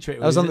did he get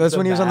traded? That's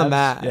when he was on the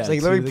Mavs. Yeah, he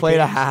literally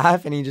played a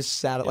half and he just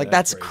sat it. Like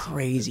that's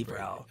crazy, that's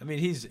bro. I mean,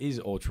 he's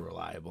ultra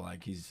reliable.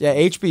 Like he's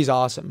HB's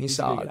awesome. He's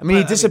solid. I mean,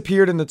 he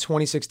disappeared in the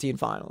 2016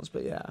 finals,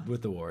 but yeah,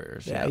 with the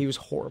Warriors. Yeah, he was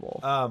horrible.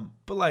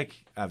 But like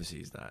obviously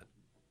he's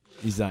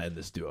not in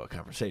this duo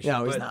conversation.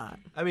 No, he's not.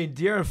 I mean,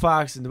 De'Aaron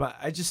Fox and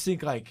I just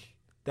think like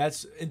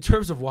that's in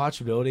terms of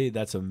watchability,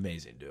 that's an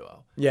amazing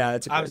duo. Yeah,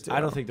 it's a great duo.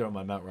 I don't think they're on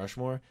my Mount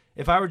Rushmore.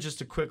 If I were just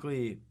to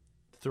quickly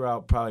throw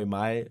out probably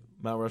my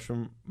Mount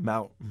Rushmore.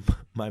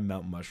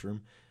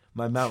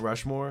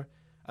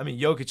 I mean,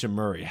 Jokic and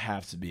Murray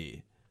have to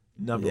be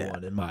number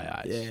one in my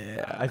eyes.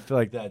 Yeah, I feel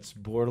like that's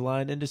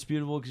borderline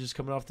indisputable because just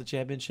coming off the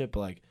championship. But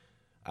like,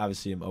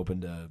 obviously, I'm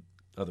open to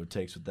other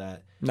takes with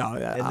that. No,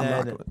 yeah, I'm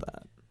rocking with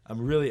that. I'm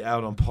really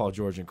out on Paul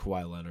George and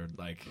Kawhi Leonard.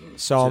 Like,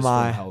 So am just from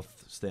I. a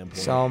health standpoint.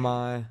 So am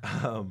I.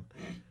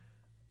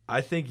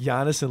 I think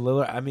Giannis and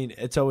Lillard. I mean,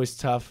 it's always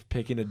tough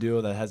picking a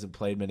duo that hasn't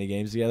played many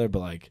games together, but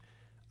like,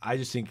 I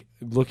just think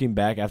looking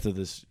back after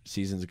this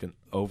season's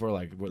over,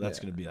 like that's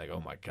going to be like,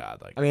 oh my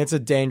god, like. I mean, it's a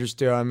dangerous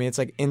duo. I mean, it's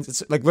like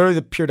literally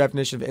the pure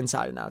definition of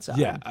inside and outside.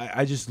 Yeah,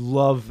 I just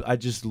love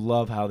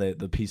how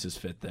the pieces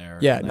fit there.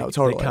 Yeah, and, no, like,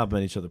 totally. They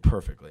complement each other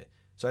perfectly.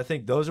 So I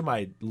think those are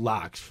my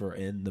locks for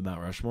in the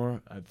Mount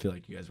Rushmore. I feel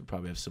like you guys would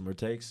probably have similar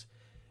takes.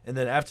 And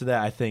then after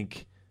that, I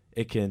think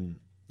it can,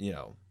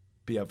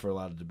 be up for a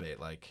lot of debate.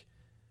 Like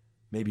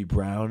maybe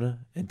Brown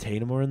and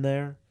Tatum are in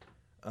there.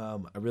 I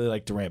really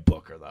like Durant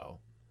Booker though.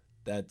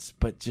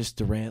 But just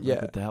Durant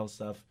with the health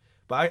stuff.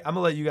 But I'm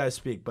gonna let you guys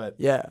speak. But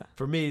yeah,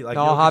 for me, like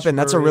I'll hop in.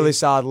 That's a really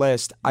solid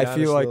list. Giannis, I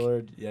feel like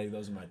Lillard,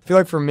 those are my. I feel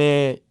like for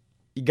me,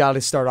 you got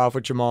to start off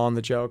with Jamal and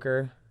the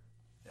Joker.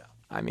 Yeah,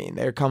 I mean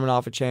they're coming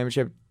off a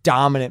championship,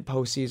 dominant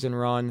postseason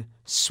run,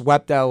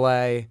 swept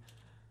LA,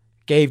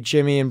 gave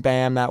Jimmy and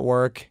Bam that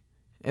work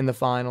in the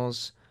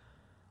finals.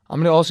 I'm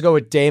gonna also go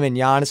with Dame and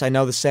Giannis. I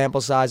know the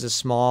sample size is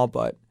small,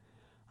 but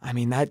I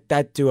mean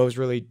that duo is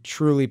really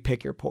truly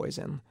pick your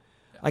poison.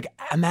 Like,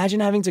 imagine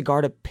having to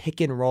guard a pick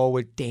and roll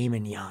with Dame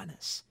and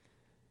Giannis.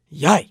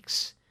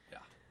 Yikes. Yeah.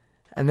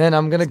 And then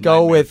I'm going to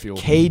go with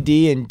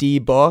KD and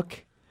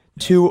D-Book,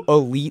 two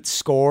elite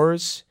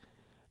scorers.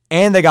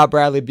 And they got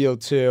Bradley Beal,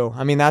 too.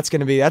 I mean, that's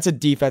a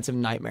defensive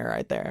nightmare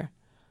right there.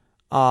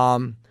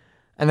 And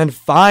then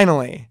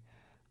finally,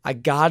 I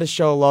got to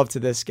show love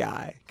to this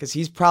guy because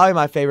he's probably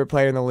my favorite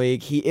player in the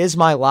league. He is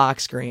my lock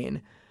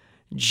screen.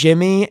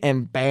 Jimmy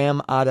and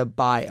Bam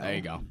Adebayo.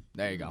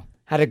 There you go.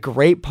 Had a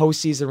great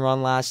postseason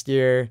run last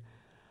year.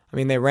 I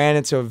mean, they ran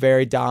into a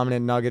very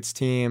dominant Nuggets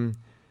team.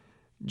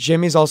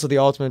 Jimmy's also the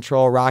ultimate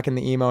troll, rocking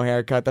the emo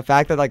haircut. The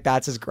fact that like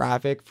that's his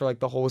graphic for like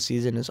the whole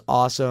season is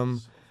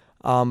awesome.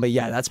 But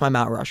yeah, that's my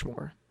Mount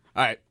Rushmore.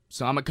 All right,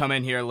 so I'm gonna come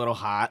in here a little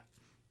hot.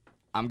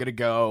 I'm gonna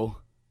go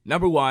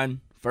number one.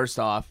 First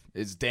off,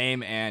 is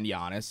Dame and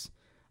Giannis.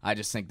 I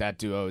just think that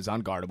duo is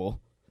unguardable.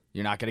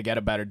 You're not gonna get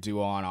a better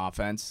duo on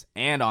offense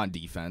and on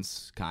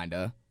defense,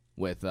 kinda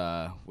with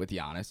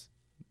Giannis.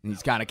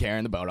 He's kind of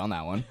carrying the boat on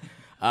that one.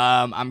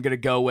 I'm going to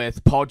go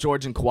with Paul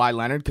George and Kawhi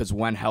Leonard because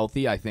when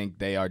healthy, I think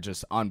they are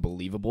just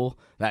unbelievable.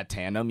 That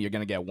tandem, you're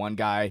going to get one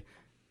guy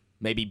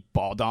maybe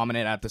ball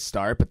dominant at the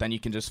start, but then you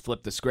can just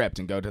flip the script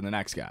and go to the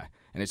next guy.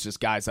 And it's just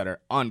guys that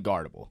are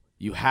unguardable.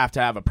 You have to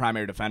have a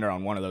primary defender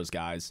on one of those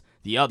guys.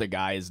 The other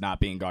guy is not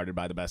being guarded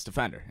by the best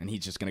defender, and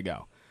he's just going to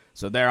go.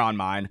 So they're on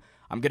mine.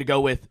 I'm going to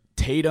go with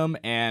Tatum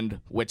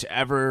and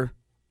whichever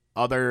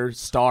other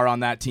star on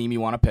that team you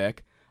want to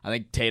pick. I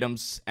think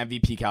Tatum's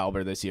MVP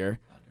caliber this year.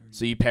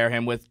 So you pair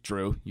him with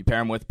Drew. You pair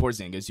him with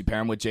Porzingis. You pair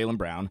him with Jaylen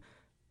Brown.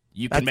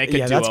 You can make a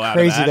duo that's out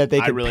crazy of that. They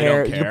could really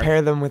pair. don't care. You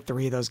pair them with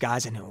three of those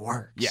guys and it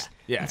works.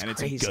 Yeah, that's and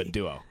crazy. It's a good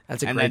duo.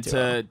 That's a great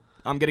duo.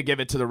 I'm going to give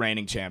it to the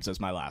reigning champs as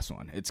my last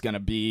one. It's going to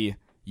be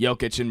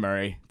Jokic and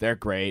Murray. They're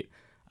great.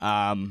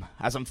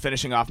 As I'm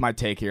finishing off my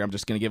take here, I'm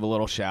just going to give a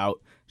little shout.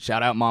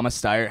 Shout out Mama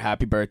Steiert.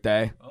 Happy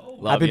birthday.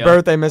 Happy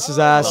birthday, Mrs.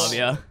 S. Love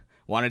ya.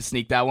 Wanted to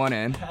sneak that one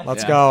in.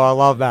 Let's go. I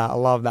love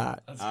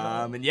that.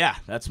 And yeah,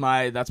 that's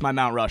my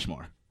Mount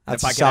Rushmore.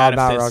 That's if I a can add solid a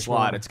Mount fifth Rushmore.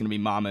 slot, it's going to be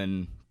Mama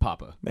and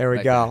Papa. There we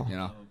right go.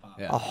 There,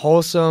 Yeah. A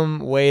wholesome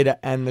way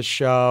to end the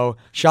show.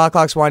 Shot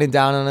clock's winding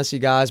down on us, you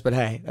guys, but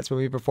hey, that's when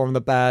we perform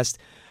the best.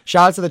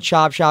 Shout out to the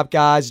Chop Shop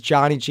guys,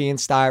 Johnny G and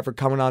Steiert, for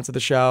coming on to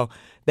the show.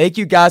 Thank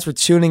you guys for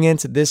tuning in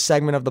to this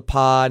segment of the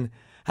pod.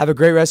 Have a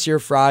great rest of your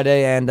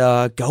Friday, and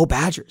go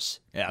Badgers.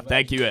 Yeah,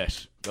 thank you,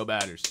 Ish. Go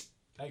Badgers.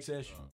 Thanks, Ish.